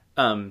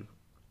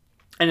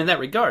 And in that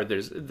regard,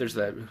 there's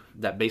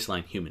that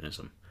baseline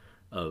humanism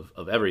of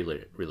every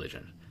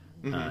religion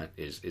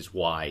is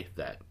why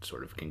that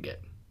sort of can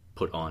get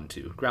put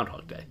onto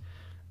Groundhog Day.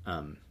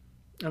 And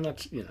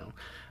that's,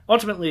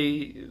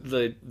 ultimately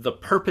the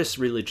purpose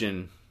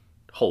religion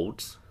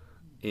holds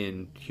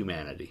in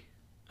humanity.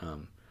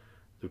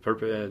 The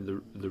purpose,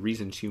 the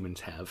reasons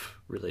humans have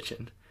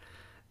religion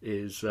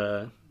is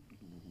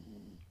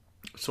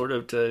sort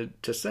of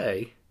to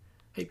say,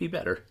 hey, be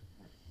better.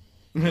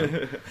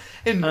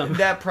 And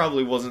that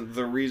probably wasn't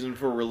the reason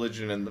for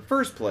religion in the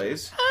first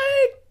place.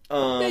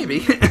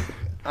 Maybe.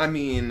 I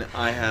mean,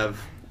 I have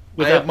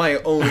my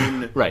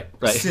own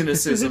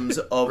cynicisms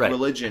of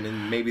religion,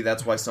 and maybe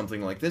that's why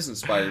something like this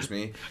inspires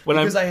me.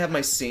 Because I have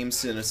my same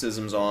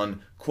cynicisms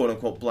on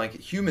quote-unquote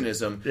blanket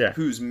humanism,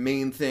 whose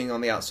main thing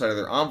on the outside of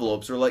their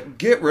envelopes are like,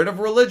 get rid of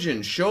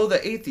religion, show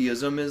that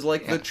atheism is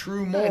like the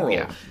true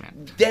moral.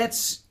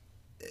 That's...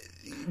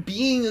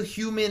 Being a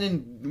human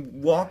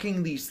and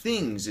walking these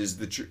things is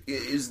the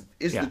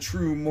the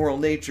true moral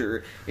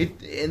nature.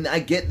 And I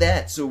get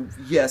that. So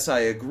yes, I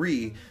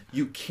agree.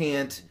 You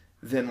can't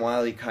then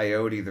Wile E.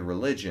 Coyote the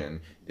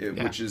religion,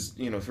 which is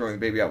throwing the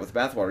baby out with the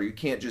bathwater. You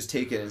can't just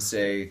take it and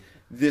say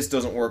this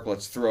doesn't work.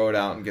 Let's throw it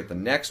out and get the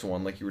next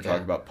one, like you were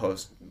talking about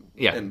post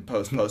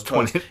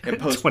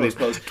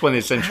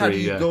 20th century. How do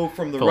you go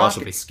from the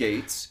philosophy. rocket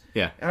skates?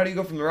 Yeah. How do you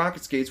go from the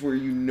rocket skates where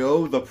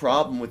the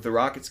problem with the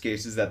rocket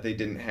skates is that they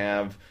didn't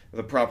have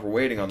the proper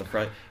weighting on the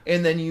front,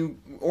 and then you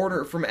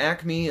order from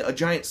Acme a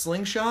giant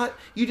slingshot?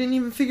 You didn't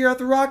even figure out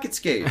the rocket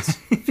skates.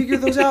 Figure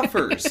those out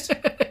first.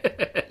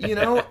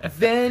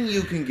 Then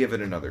you can give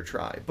it another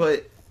try.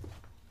 But,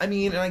 I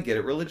mean, and I get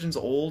it. Religion's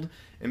old,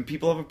 and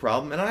people have a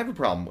problem, and I have a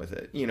problem with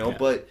it.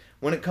 But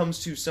when it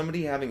comes to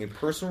somebody having a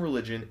personal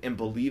religion and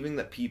believing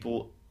that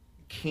people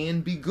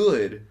can be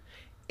good,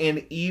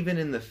 and even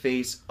in the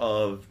face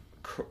of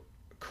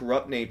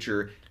corrupt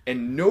nature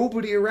and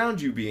nobody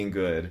around you being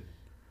good,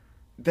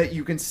 that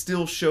you can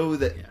still show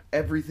that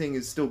everything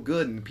is still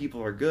good and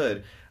people are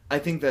good. I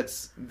think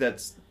that's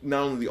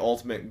not only the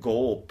ultimate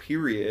goal,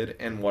 period,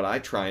 and what I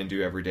try and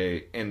do every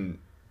day. And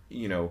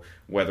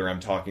whether I'm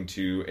talking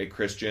to a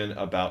Christian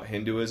about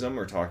Hinduism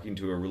or talking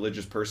to a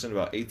religious person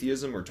about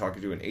atheism or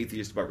talking to an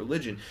atheist about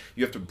religion,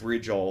 you have to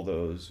bridge all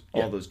those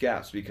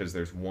gaps, because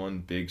there's one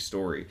big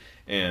story.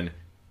 And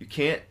you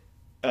can't,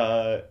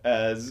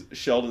 as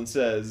Sheldon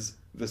says,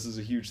 this is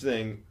a huge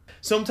thing.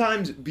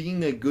 Sometimes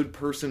being a good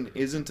person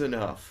isn't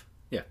enough.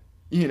 Yeah.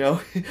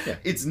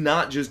 It's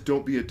not just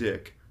don't be a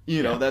dick.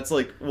 That's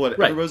like what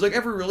everybody's like.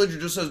 Every religion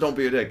just says don't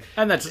be a dick,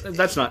 and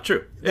that's not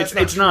true.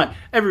 It's not.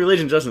 Every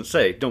religion doesn't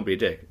say don't be a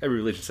dick. Every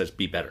religion says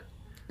be better.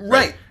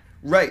 Right.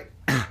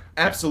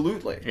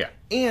 Absolutely. Yeah.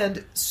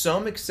 And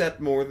some accept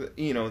more,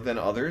 than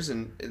others,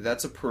 and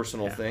that's a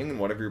personal thing, and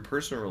whatever your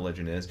personal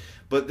religion is.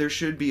 But there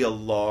should be a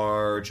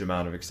large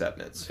amount of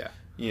acceptance. Yeah.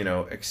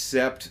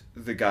 Accept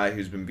the guy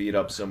who's been beat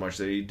up so much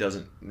that he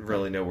doesn't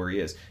really know where he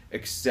is.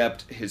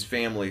 Accept his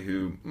family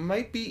who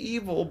might be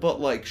evil,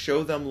 but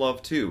show them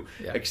love too.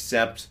 Yeah.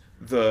 Accept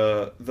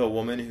the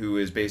woman who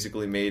is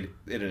basically made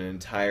it an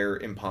entire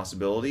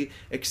impossibility.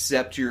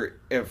 Accept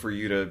for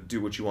you to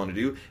do what you want to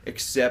do.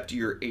 Accept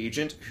your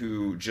agent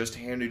who just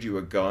handed you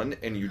a gun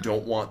and you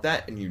don't want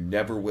that and you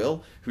never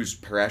will, who's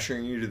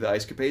pressuring you to the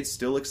ice capades.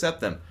 Still accept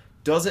them.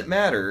 Doesn't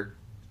matter.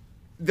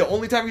 The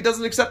only time he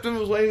doesn't accept him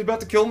was when he's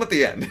about to kill him at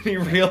the end. And he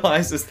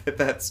realizes that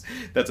that's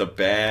a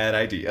bad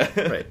idea.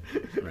 Right.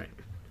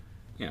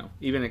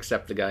 Even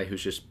accept the guy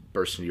who's just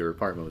burst into your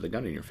apartment with a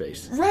gun in your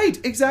face. Right,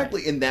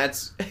 exactly. Right. And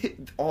that's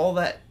all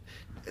that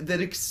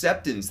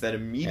acceptance, that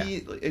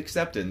immediate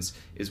acceptance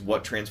is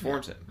what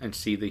transforms him. And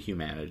see the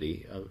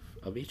humanity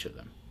of each of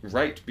them.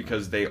 Right,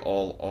 because they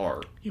all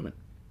are. Human.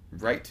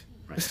 Right.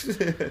 That's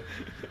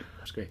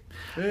great.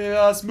 Hey,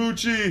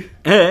 Smoochie!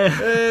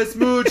 Hey,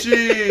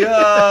 Smoochie!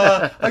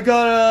 I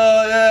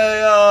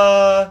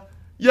got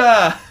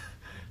yeah!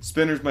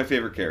 Spinner's my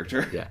favorite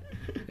character. Yeah.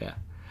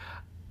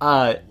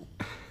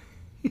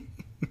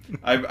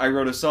 I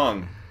wrote a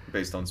song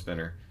based on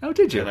Spinner. Oh,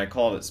 did you? And I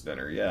called it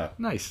Spinner, yeah.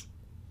 Nice.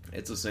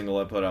 It's a single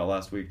I put out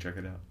last week. Check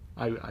it out.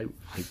 I will.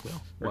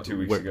 Or 2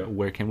 weeks ago.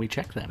 Where can we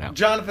check that out?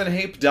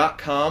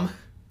 JonathanHape.com.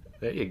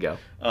 There you go.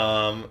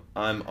 I'm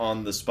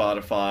on the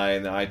Spotify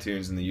and the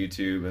iTunes and the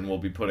YouTube, and we'll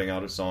be putting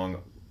out a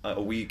song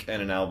a week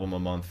and an album a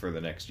month for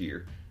the next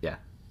year. Yeah.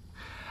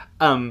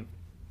 I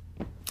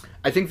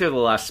think they're the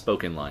last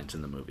spoken lines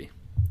in the movie.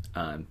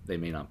 They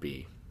may not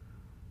be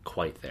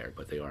quite there,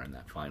 but they are in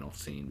that final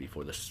scene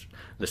before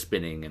the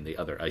spinning and the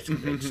other ice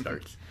capade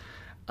starts.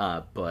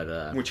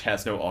 Which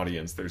has no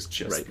audience. There's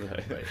just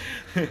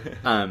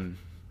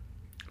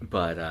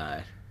but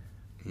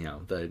you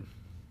know, the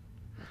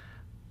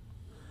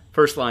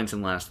first lines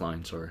and last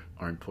lines are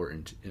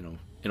important, you know,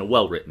 in a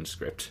well-written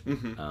script.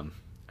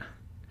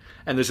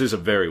 And this is a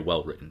very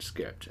well-written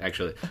script,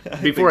 actually.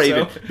 Before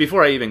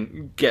I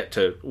even get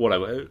to what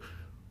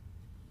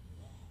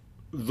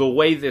the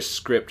way this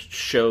script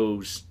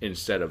shows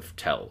instead of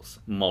tells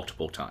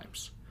multiple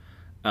times.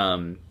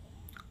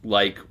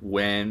 Like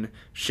when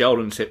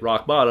Sheldon's hit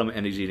rock bottom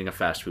and he's eating a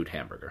fast food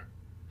hamburger.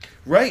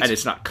 Right. And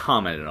it's not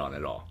commented on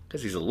at all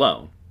because he's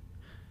alone.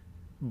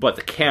 But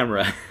the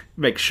camera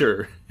makes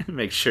sure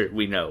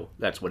we know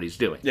that's what he's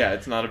doing. Yeah,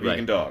 it's not a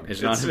vegan dog.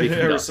 It's not a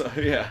vegan dog.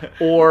 Yeah.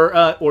 Or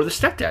the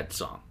stepdad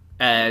song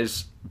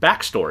as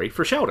backstory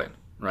for Sheldon,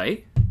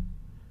 right?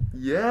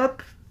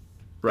 Yep.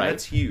 Right.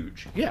 That's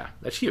huge. Yeah,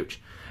 that's huge.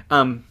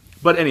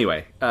 But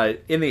anyway,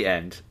 in the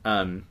end,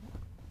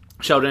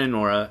 Sheldon and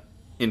Nora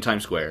in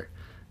Times Square,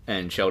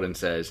 and Sheldon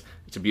says,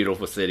 "It's a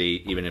beautiful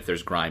city, even if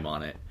there's grime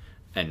on it."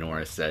 And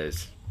Nora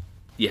says,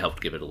 "You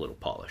helped give it a little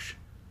polish."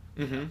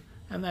 Mm-hmm.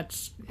 And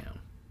that's, you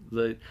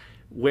know,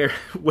 where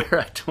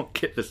I don't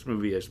get this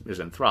movie as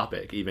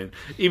misanthropic, even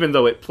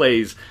though it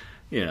plays,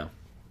 you know,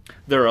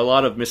 there are a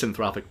lot of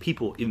misanthropic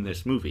people in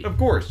this movie. Of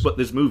course. But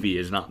this movie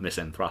is not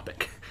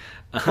misanthropic.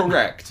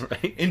 Correct.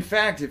 Right? In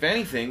fact, if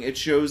anything, it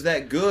shows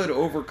that good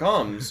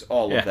overcomes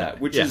all of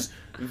that, which is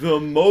the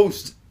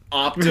most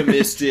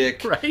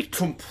optimistic,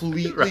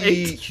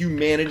 completely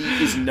humanity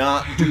is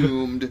not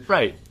doomed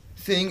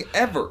thing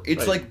ever.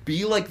 It's like,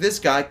 be like this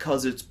guy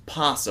because it's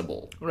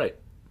possible. Right.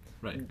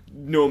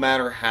 No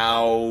matter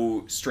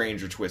how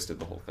strange or twisted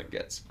the whole thing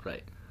gets.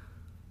 Right.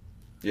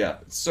 Yeah,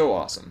 it's so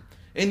awesome.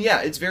 And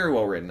yeah, it's very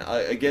well written.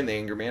 Again, the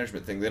anger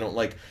management thing, they don't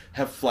like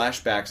have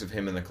flashbacks of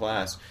him in the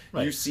class.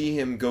 Right. You see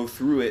him go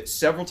through it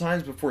several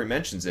times before he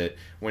mentions it,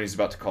 when he's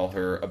about to call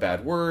her a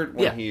bad word,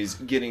 when he's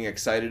getting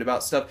excited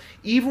about stuff.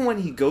 Even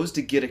when he goes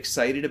to get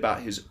excited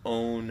about his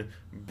own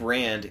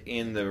brand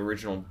in the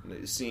original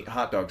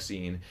hot dog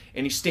scene,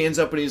 and he stands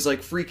up and he's like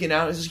freaking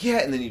out, and he's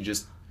like, and then he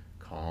just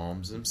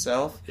calms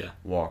himself,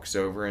 walks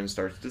over and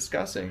starts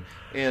discussing.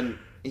 And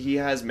he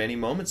has many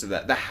moments of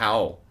that. The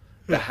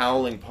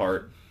howling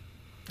part,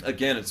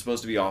 again, it's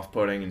supposed to be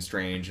off-putting and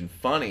strange and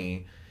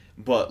funny,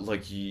 but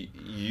like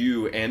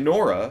you and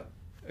Nora,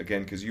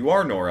 again, because you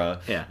are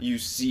Nora, you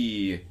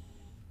see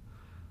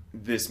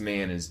this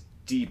man is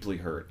deeply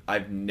hurt.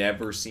 I've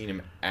never seen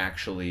him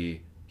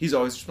actually... He's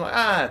always just like,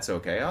 it's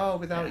okay. Oh,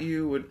 without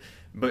you...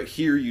 But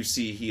here you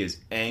see he is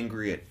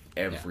angry at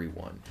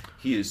everyone.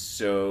 He is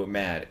so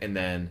mad. And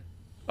then,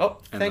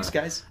 thanks,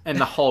 guys. And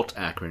the HALT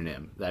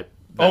acronym that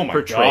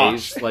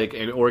portrays like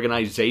an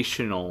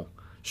organizational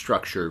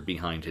structure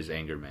behind his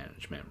anger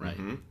management, right?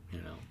 Mm-hmm.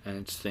 You know, and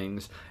it's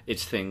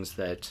things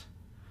that,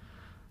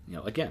 you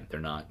know, again, they're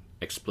not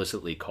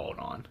explicitly called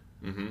on.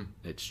 Mm-hmm.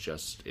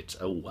 It's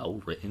a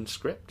well-written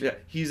script. Yeah,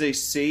 he's a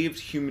saved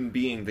human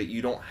being that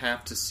you don't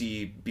have to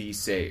see be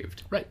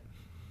saved. Right.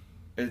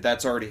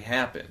 That's already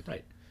happened.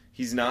 Right.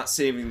 He's not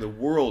saving the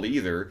world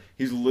either.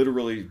 He's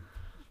literally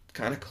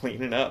kind of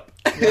cleaning up,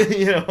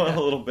 you know, a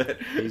little bit.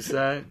 He's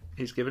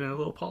giving it a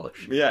little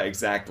polish. Yeah,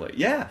 exactly.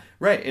 Yeah,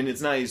 right. And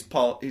it's not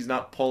he's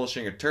not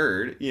polishing a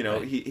turd. You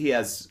know, it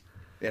has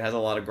a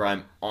lot of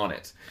grime on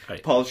it.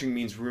 Right. Polishing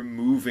means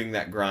removing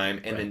that grime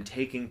and then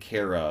taking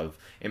care of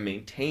and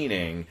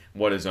maintaining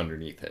what is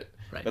underneath it.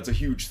 Right. That's a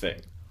huge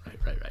thing.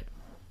 Right.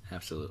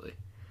 Absolutely.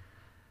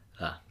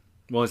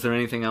 Well, is there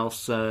anything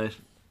else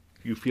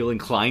you feel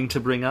inclined to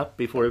bring up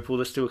before we pull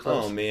this to a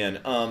close? Oh, man.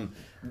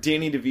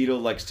 Danny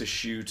DeVito likes to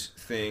shoot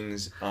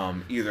things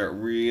either at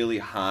really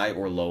high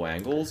or low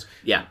angles.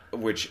 Yeah.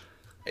 Which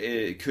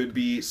it could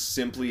be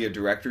simply a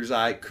director's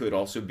eye. Could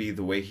also be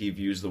the way he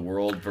views the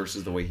world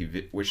versus the way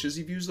he wishes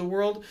he views the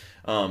world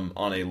on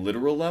a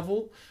literal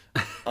level.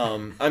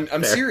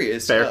 I'm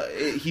serious.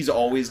 He's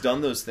always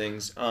done those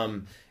things.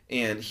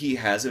 And he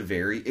has a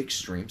very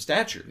extreme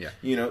stature. Yeah.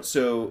 You know,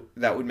 so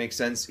that would make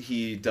sense.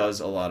 He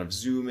does a lot of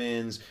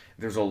zoom-ins.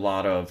 There's a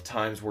lot of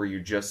times where you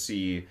just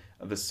see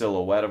the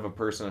silhouette of a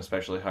person,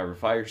 especially Harvey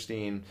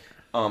Fierstein.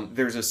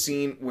 There's a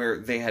scene where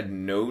they had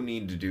no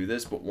need to do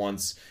this, but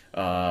once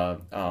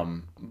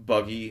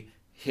Buggy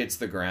hits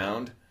the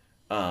ground,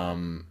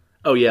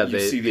 you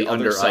see the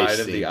other side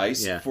of the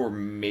ice for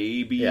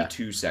maybe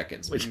 2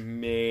 seconds.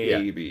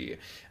 Maybe.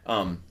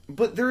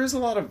 But there is a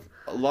lot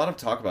of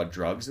talk about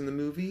drugs in the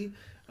movie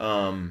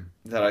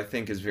that I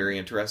think is very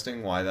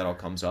interesting. Why that all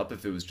comes up?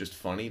 If it was just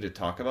funny to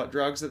talk about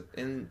drugs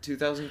in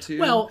 2002.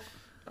 Well,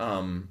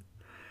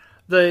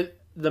 the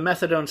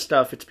methadone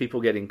stuff. It's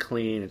people getting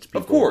clean. It's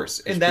people, of course,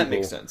 and that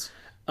makes sense.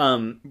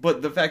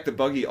 But the fact that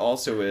Buggy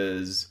also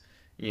is,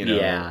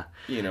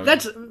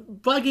 that's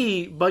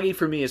Buggy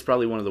for me is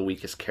probably one of the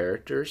weakest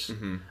characters.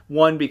 Mm-hmm.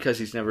 One, because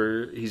he's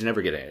never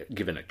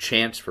given a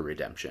chance for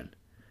redemption.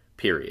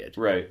 Period.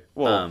 Right.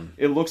 Well,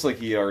 it looks like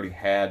he already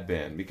had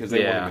been because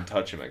they won't even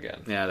touch him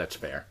again. Yeah, that's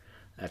fair.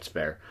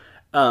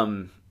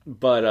 And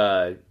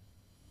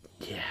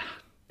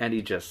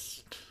he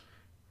just...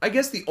 I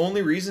guess the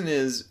only reason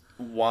is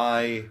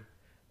why...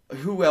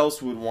 Who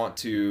else would want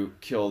to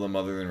kill them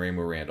other than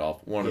Rainbow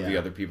Randolph? One of the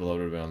other people that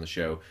would have been on the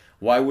show.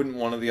 Why wouldn't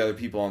one of the other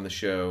people on the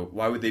show...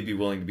 Why would they be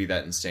willing to be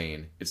that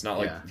insane? It's not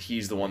like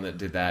he's the one that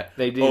did that.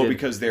 They did. Oh,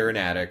 because they're an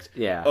addict.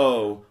 Yeah.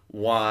 Oh,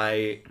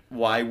 why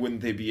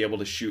wouldn't they be able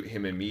to shoot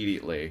him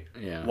immediately?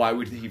 Yeah. Why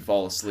would he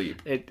fall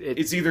asleep?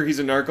 It's either he's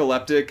a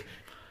narcoleptic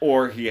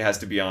or he has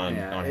to be on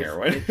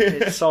heroin.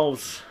 it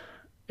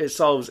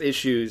solves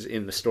issues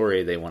in the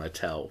story they want to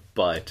tell,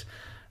 but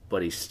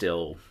he's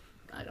still,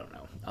 I don't know,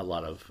 a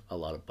lot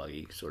of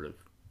Buggy sort of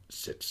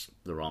sits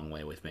the wrong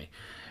way with me.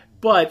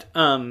 But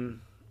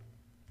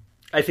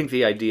I think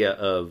the idea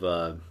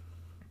of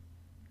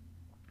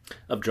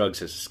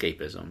drugs as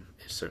escapism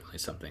is certainly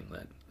something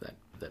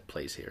that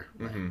plays here,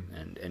 right?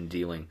 And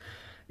dealing,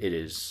 it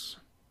is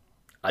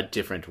a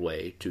different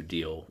way to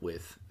deal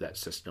with that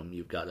system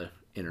you've got to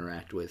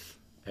interact with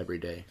every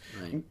day,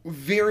 right?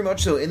 Very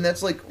much so. And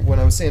that's like when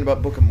I was saying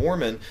about Book of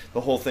Mormon,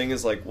 the whole thing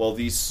is like, well,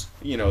 these,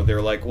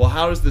 they're like, well,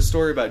 how does the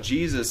story about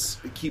Jesus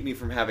keep me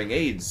from having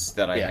AIDS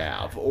that I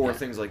have, or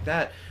things like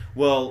that?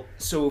 Well,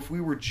 so if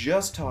we were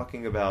just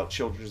talking about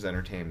children's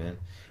entertainment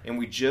and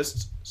we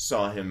just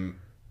saw him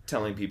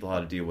telling people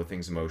how to deal with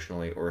things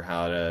emotionally or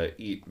how to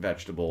eat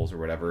vegetables or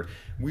whatever,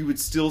 we would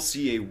still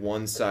see a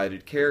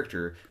one-sided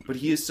character. But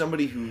he is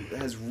somebody who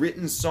has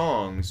written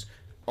songs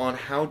on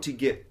how to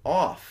get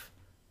off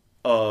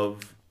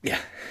of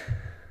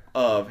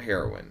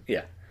heroin.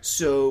 Yeah.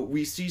 So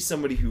we see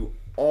somebody who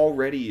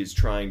already is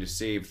trying to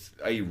save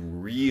a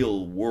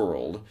real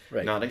world,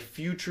 right. Not a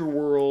future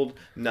world,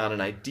 not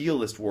an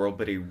idealist world,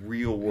 but a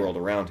real world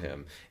around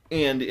him.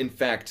 And in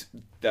fact,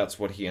 that's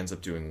what he ends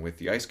up doing with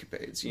the Ice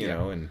Capades, you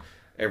know, and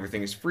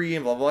everything is free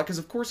and blah, blah, blah, because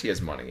of course he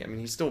has money. I mean,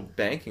 he's still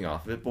banking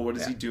off of it, but what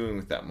is he doing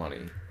with that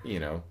money,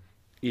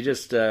 You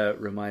just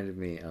reminded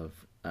me of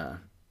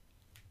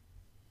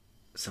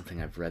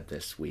something I've read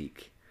this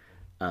week.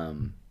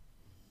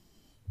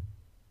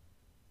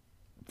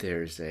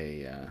 There's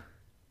a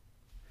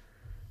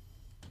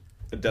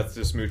Death to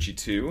Smoochie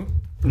 2?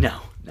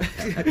 No.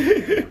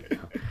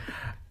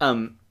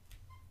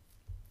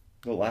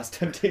 The Last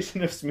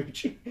Temptation of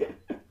Smoochie?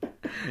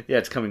 Yeah,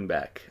 it's coming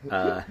back.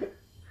 They're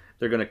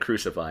going to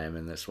crucify him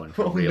in this one.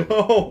 For oh, real.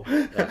 No.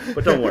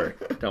 But don't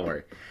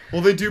worry.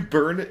 Well, they do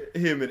burn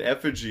him in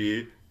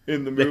effigy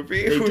in the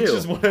movie, they which do.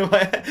 is one of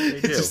my...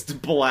 It's just a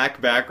black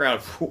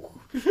background.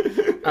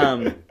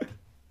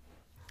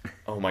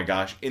 Oh my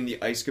gosh! In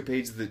the Ice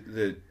Capades,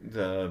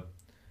 the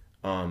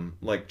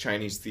like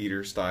Chinese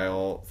theater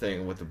style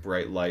thing with the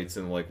bright lights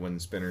and like when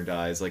Spinner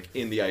dies, like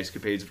in the Ice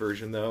Capades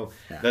version though,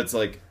 that's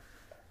like,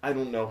 I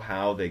don't know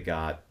how they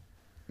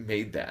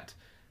made that,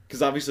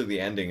 because obviously the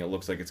ending, it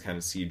looks like it's kind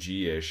of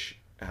CG-ish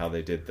how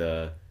they did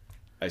the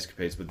Ice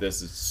Capades, but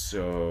this is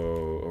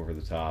so over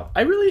the top.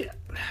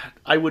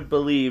 I would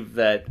believe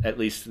that at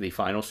least the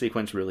final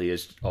sequence really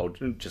is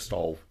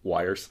all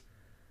wires,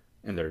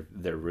 and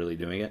they're really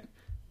doing it.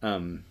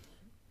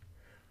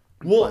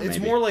 Well, it's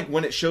more like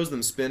when it shows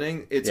them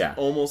spinning, it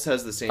almost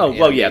has the same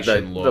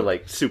animation look. The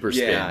like super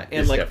spin. Yeah,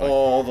 and like definitely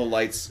all the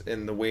lights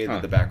and the way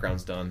that the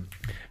background's done.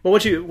 But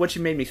what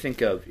you made me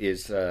think of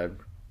is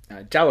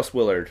Dallas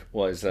Willard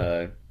was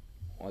a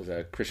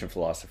Christian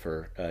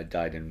philosopher,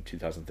 died in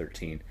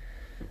 2013.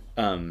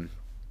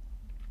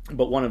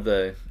 But one of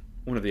the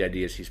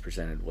ideas he's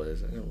presented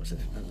was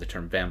the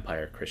term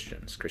vampire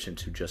Christians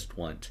who just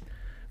want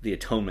the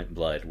atonement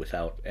blood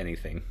without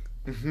anything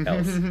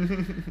else.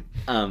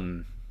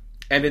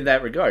 And in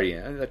that regard,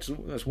 that's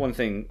one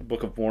thing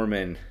Book of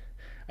Mormon,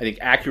 I think,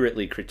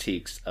 accurately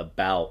critiques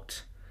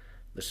about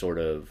the sort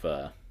of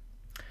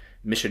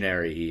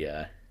missionary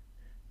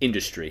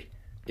industry,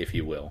 if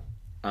you will.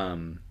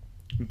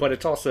 But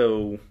it's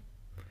also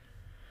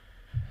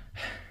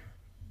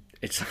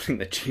something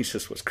that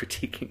Jesus was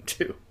critiquing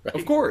too, right?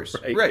 Of course,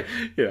 right.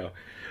 You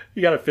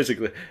got to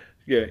physically,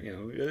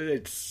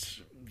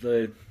 it's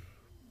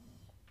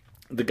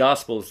the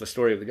Gospels, the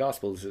story of the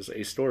Gospels is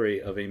a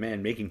story of a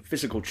man making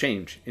physical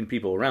change in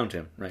people around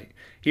him, right?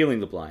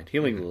 Healing the blind,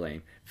 healing the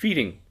lame,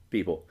 feeding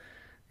people,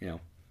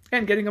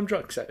 and getting them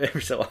drunk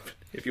every so often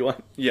if you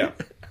want. Yeah.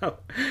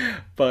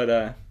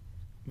 But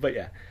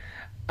yeah.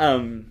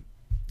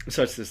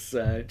 So it's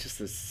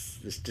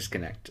this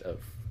disconnect of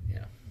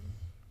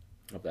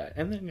that,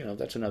 and then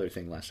that's another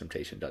thing Last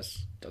Temptation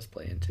does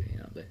play into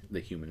the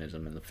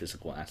humanism and the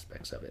physical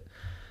aspects of it.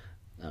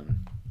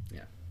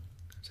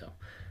 So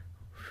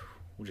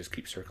we'll just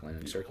keep circling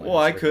and circling. Well,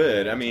 I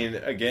could. I mean,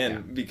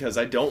 again, because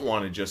I don't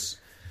want to just,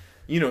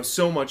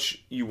 so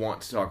much you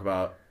want to talk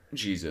about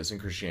Jesus and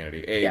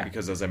Christianity.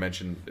 Because as I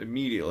mentioned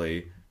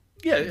immediately,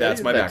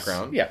 that's my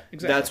background. Yeah,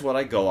 exactly. That's what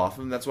I go off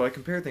of, and that's what I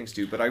compare things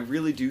to. But I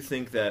really do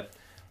think that,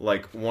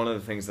 like, one of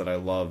the things that I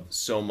love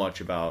so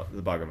much about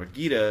the Bhagavad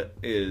Gita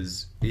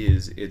is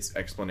its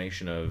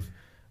explanation of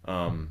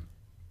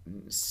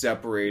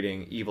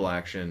separating evil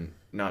action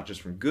not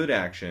just from good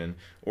action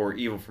or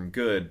evil from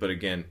good, but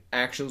again,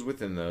 actions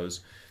within those,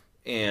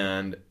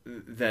 and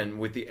then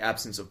with the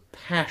absence of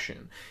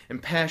passion.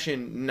 And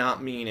passion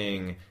not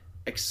meaning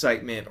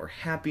excitement or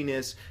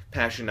happiness,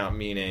 passion not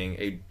meaning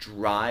a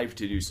drive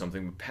to do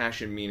something, but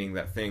passion meaning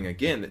that thing,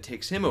 again, that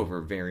takes him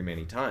over very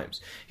many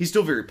times. He's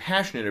still very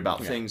passionate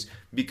about things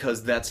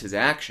because that's his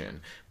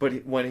action,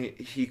 but when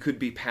he could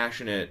be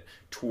passionate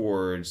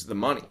towards the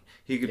money,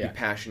 he could be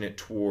passionate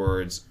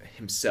towards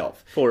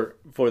himself. For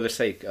the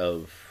sake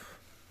of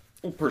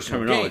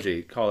personal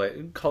terminology,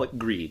 gain. Call it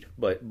greed,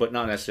 but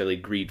not necessarily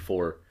greed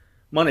for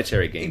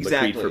monetary gain, but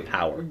greed for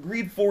power.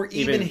 Greed for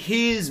even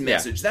his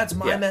message. That's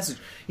my message.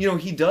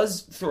 He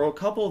does throw a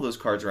couple of those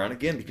cards around,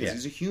 again, because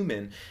he's a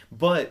human.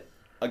 But,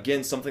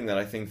 again, something that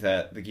I think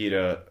that the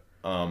Gita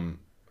kind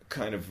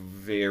of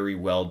very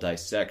well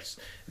dissects,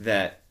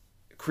 that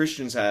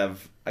Christians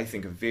have, I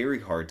think, a very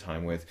hard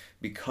time with,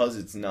 because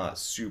it's not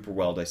super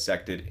well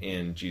dissected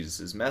in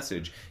Jesus'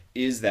 message,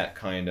 is that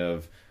kind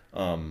of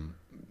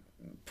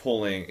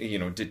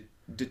pulling,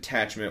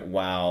 detachment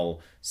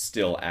while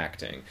still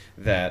acting,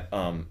 that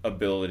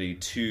ability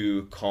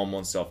to calm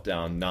oneself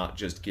down, not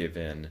just give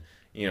in,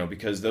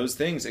 because those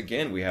things,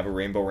 again, we have a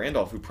Rainbow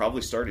Randolph who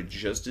probably started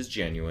just as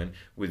genuine,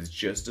 with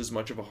just as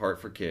much of a heart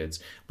for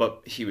kids,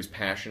 but he was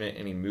passionate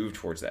and he moved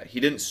towards that. He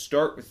didn't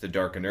start with the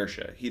dark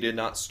inertia. He did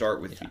not start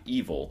with the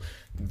evil.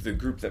 The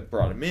group that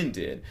brought him in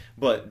did,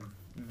 but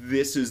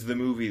this is the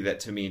movie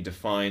that, to me,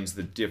 defines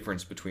the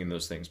difference between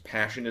those things.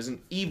 Passion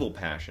isn't evil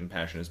passion.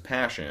 Passion is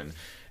passion.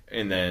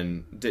 And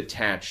then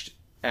detached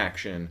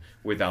action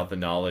without the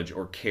knowledge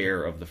or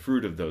care of the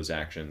fruit of those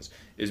actions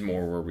is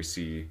more where we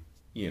see,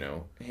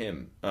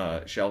 him,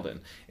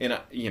 Sheldon. And,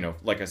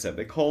 like I said,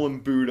 they call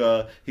him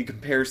Buddha. He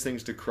compares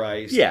things to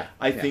Christ. Yeah.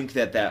 I think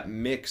that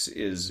mix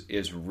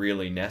is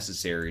really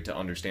necessary to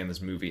understand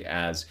this movie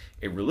as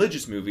a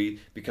religious movie,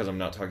 because I'm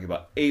not talking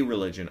about a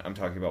religion. I'm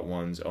talking about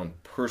one's own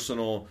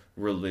personal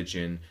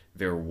religion,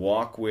 their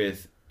walk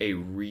with a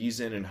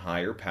reason and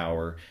higher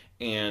power,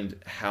 and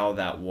how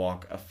that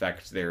walk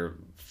affects their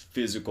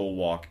physical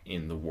walk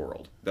in the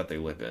world that they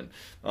live in.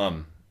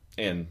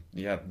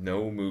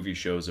 No movie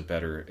shows a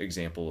better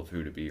example of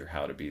who to be or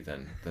how to be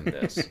than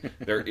this.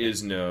 There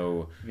is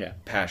no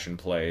passion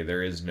play.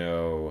 There is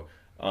no,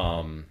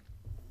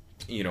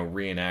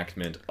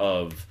 reenactment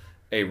of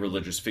a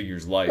religious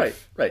figure's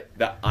life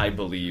that I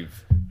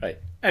believe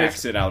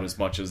acts it out as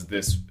much as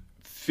this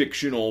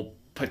fictional,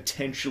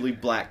 potentially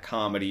black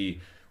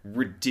comedy,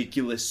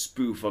 ridiculous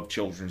spoof of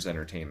children's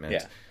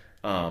entertainment,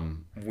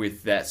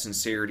 with that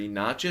sincerity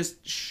not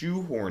just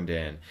shoehorned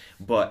in,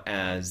 but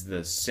as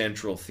the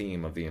central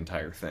theme of the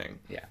entire thing.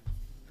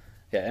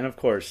 And of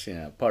course,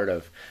 part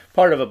of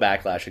a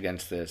backlash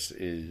against this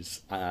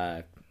is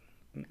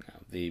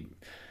the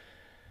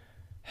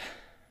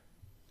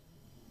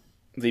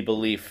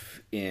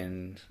belief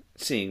in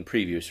seeing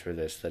previews for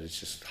this, that it's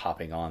just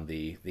hopping on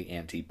the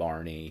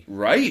anti-Barney,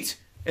 right?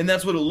 And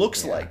that's what it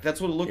looks like. That's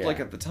what it looked like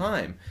at the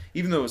time.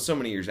 Even though it was so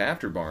many years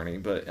after Barney.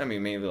 But, I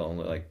mean, maybe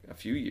only like a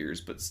few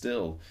years. But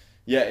still.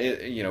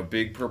 Yeah,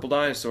 big purple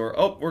dinosaur.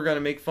 Oh, we're going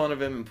to make fun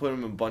of him and put him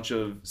in a bunch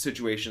of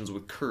situations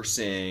with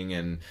cursing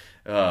and,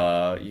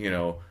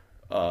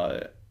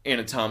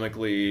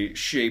 anatomically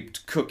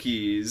shaped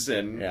cookies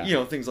and,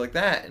 things like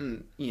that.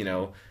 And,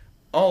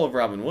 all of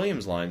Robin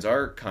Williams' lines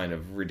are kind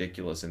of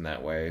ridiculous in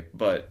that way.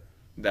 But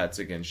that's,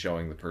 again,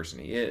 showing the person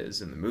he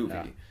is in the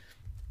movie.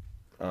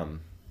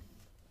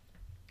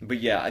 But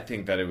I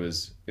think that it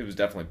was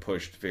definitely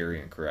pushed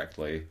very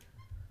incorrectly,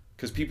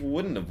 because people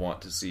wouldn't have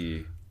want to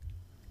see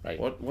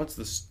what's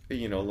this,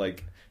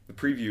 like the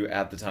preview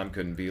at the time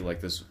couldn't be like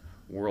this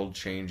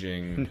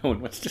world-changing. No one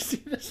wants to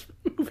see this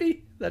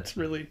movie. That's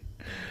really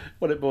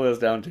what it boils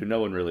down to. No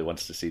one really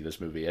wants to see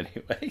this movie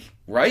anyway.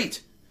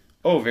 Right.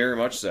 Oh, very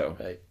much so.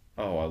 Right.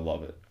 Oh, I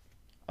love it.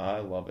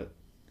 I love it.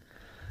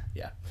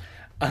 Yeah.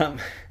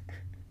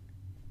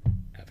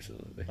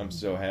 Absolutely. I'm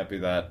so happy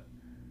that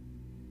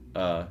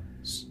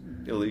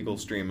illegal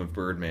stream of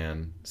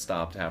Birdman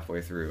stopped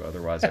halfway through.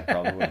 Otherwise, I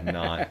probably would have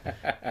not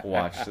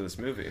watched this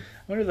movie. I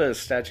wonder the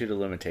statute of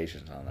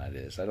limitations on that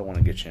is. I don't want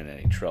to get you in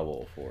any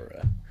trouble for...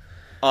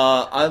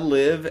 I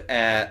live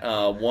at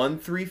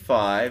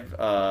 135.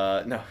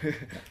 No, okay.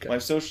 My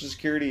social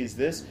security is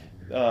this.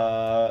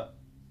 I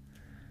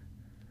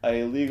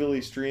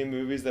illegally stream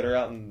movies that are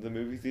out in the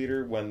movie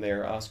theater when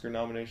they're Oscar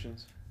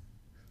nominations.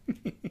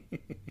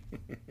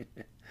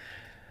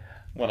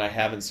 When I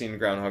haven't seen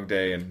Groundhog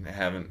Day and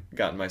haven't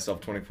gotten myself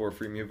 24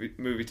 free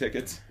movie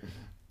tickets.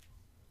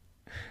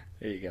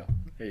 There you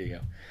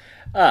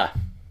go.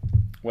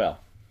 Well,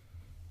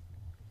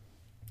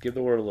 give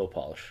the word a little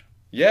polish.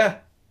 Yeah,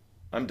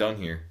 I'm done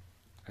here.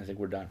 I think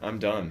we're done. I'm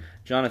done.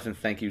 Jonathan,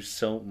 thank you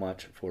so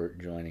much for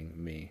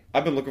joining me.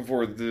 I've been looking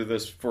forward to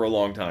this for a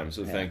long time,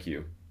 so thank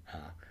you.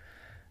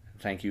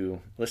 Thank you,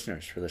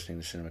 listeners, for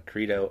listening to Cinema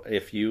Credo.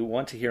 If you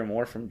want to hear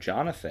more from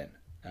Jonathan,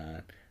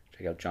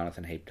 check out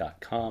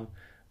jonathanhape.com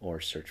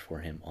or search for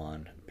him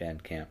on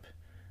Bandcamp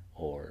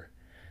or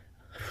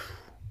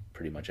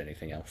pretty much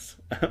anything else.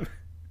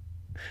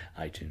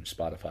 iTunes,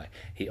 Spotify.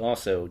 He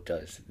also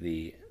does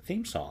the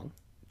theme song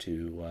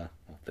to,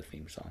 the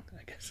theme song,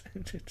 I guess.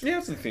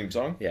 It's the theme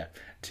song. Yeah,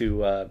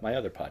 to my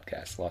other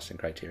podcast, Lost in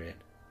Criterion.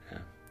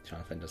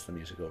 Jonathan does the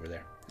music over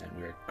there. And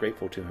we're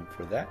grateful to him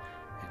for that,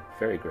 and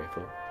very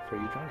grateful for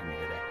you joining me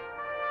today.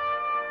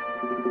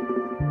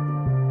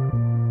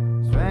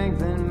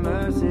 Strength and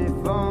mercy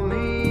for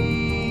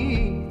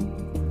me,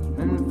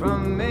 and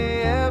from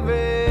me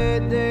every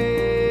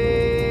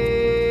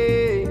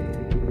day.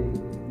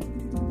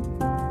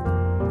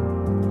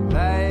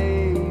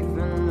 Life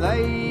and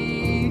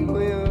light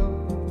will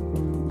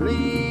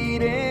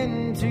bleed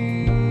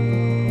into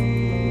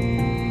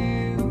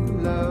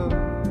love.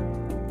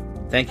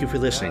 Thank you for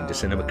listening to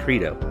Cinema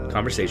Credo,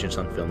 Conversations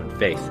on Film and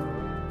Faith.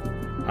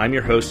 I'm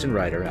your host and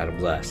writer, Adam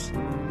Bless.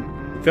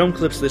 Film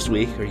clips this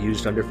week are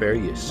used under fair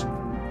use.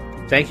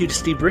 Thank you to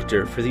Steve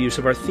Richter for the use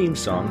of our theme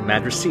song,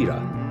 Madrecita,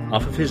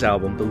 off of his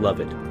album,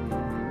 Beloved.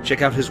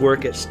 Check out his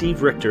work at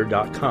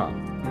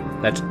steverichter.com.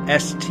 That's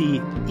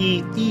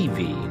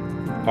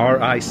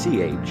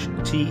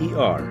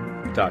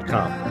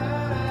STEEVRICHTER.com.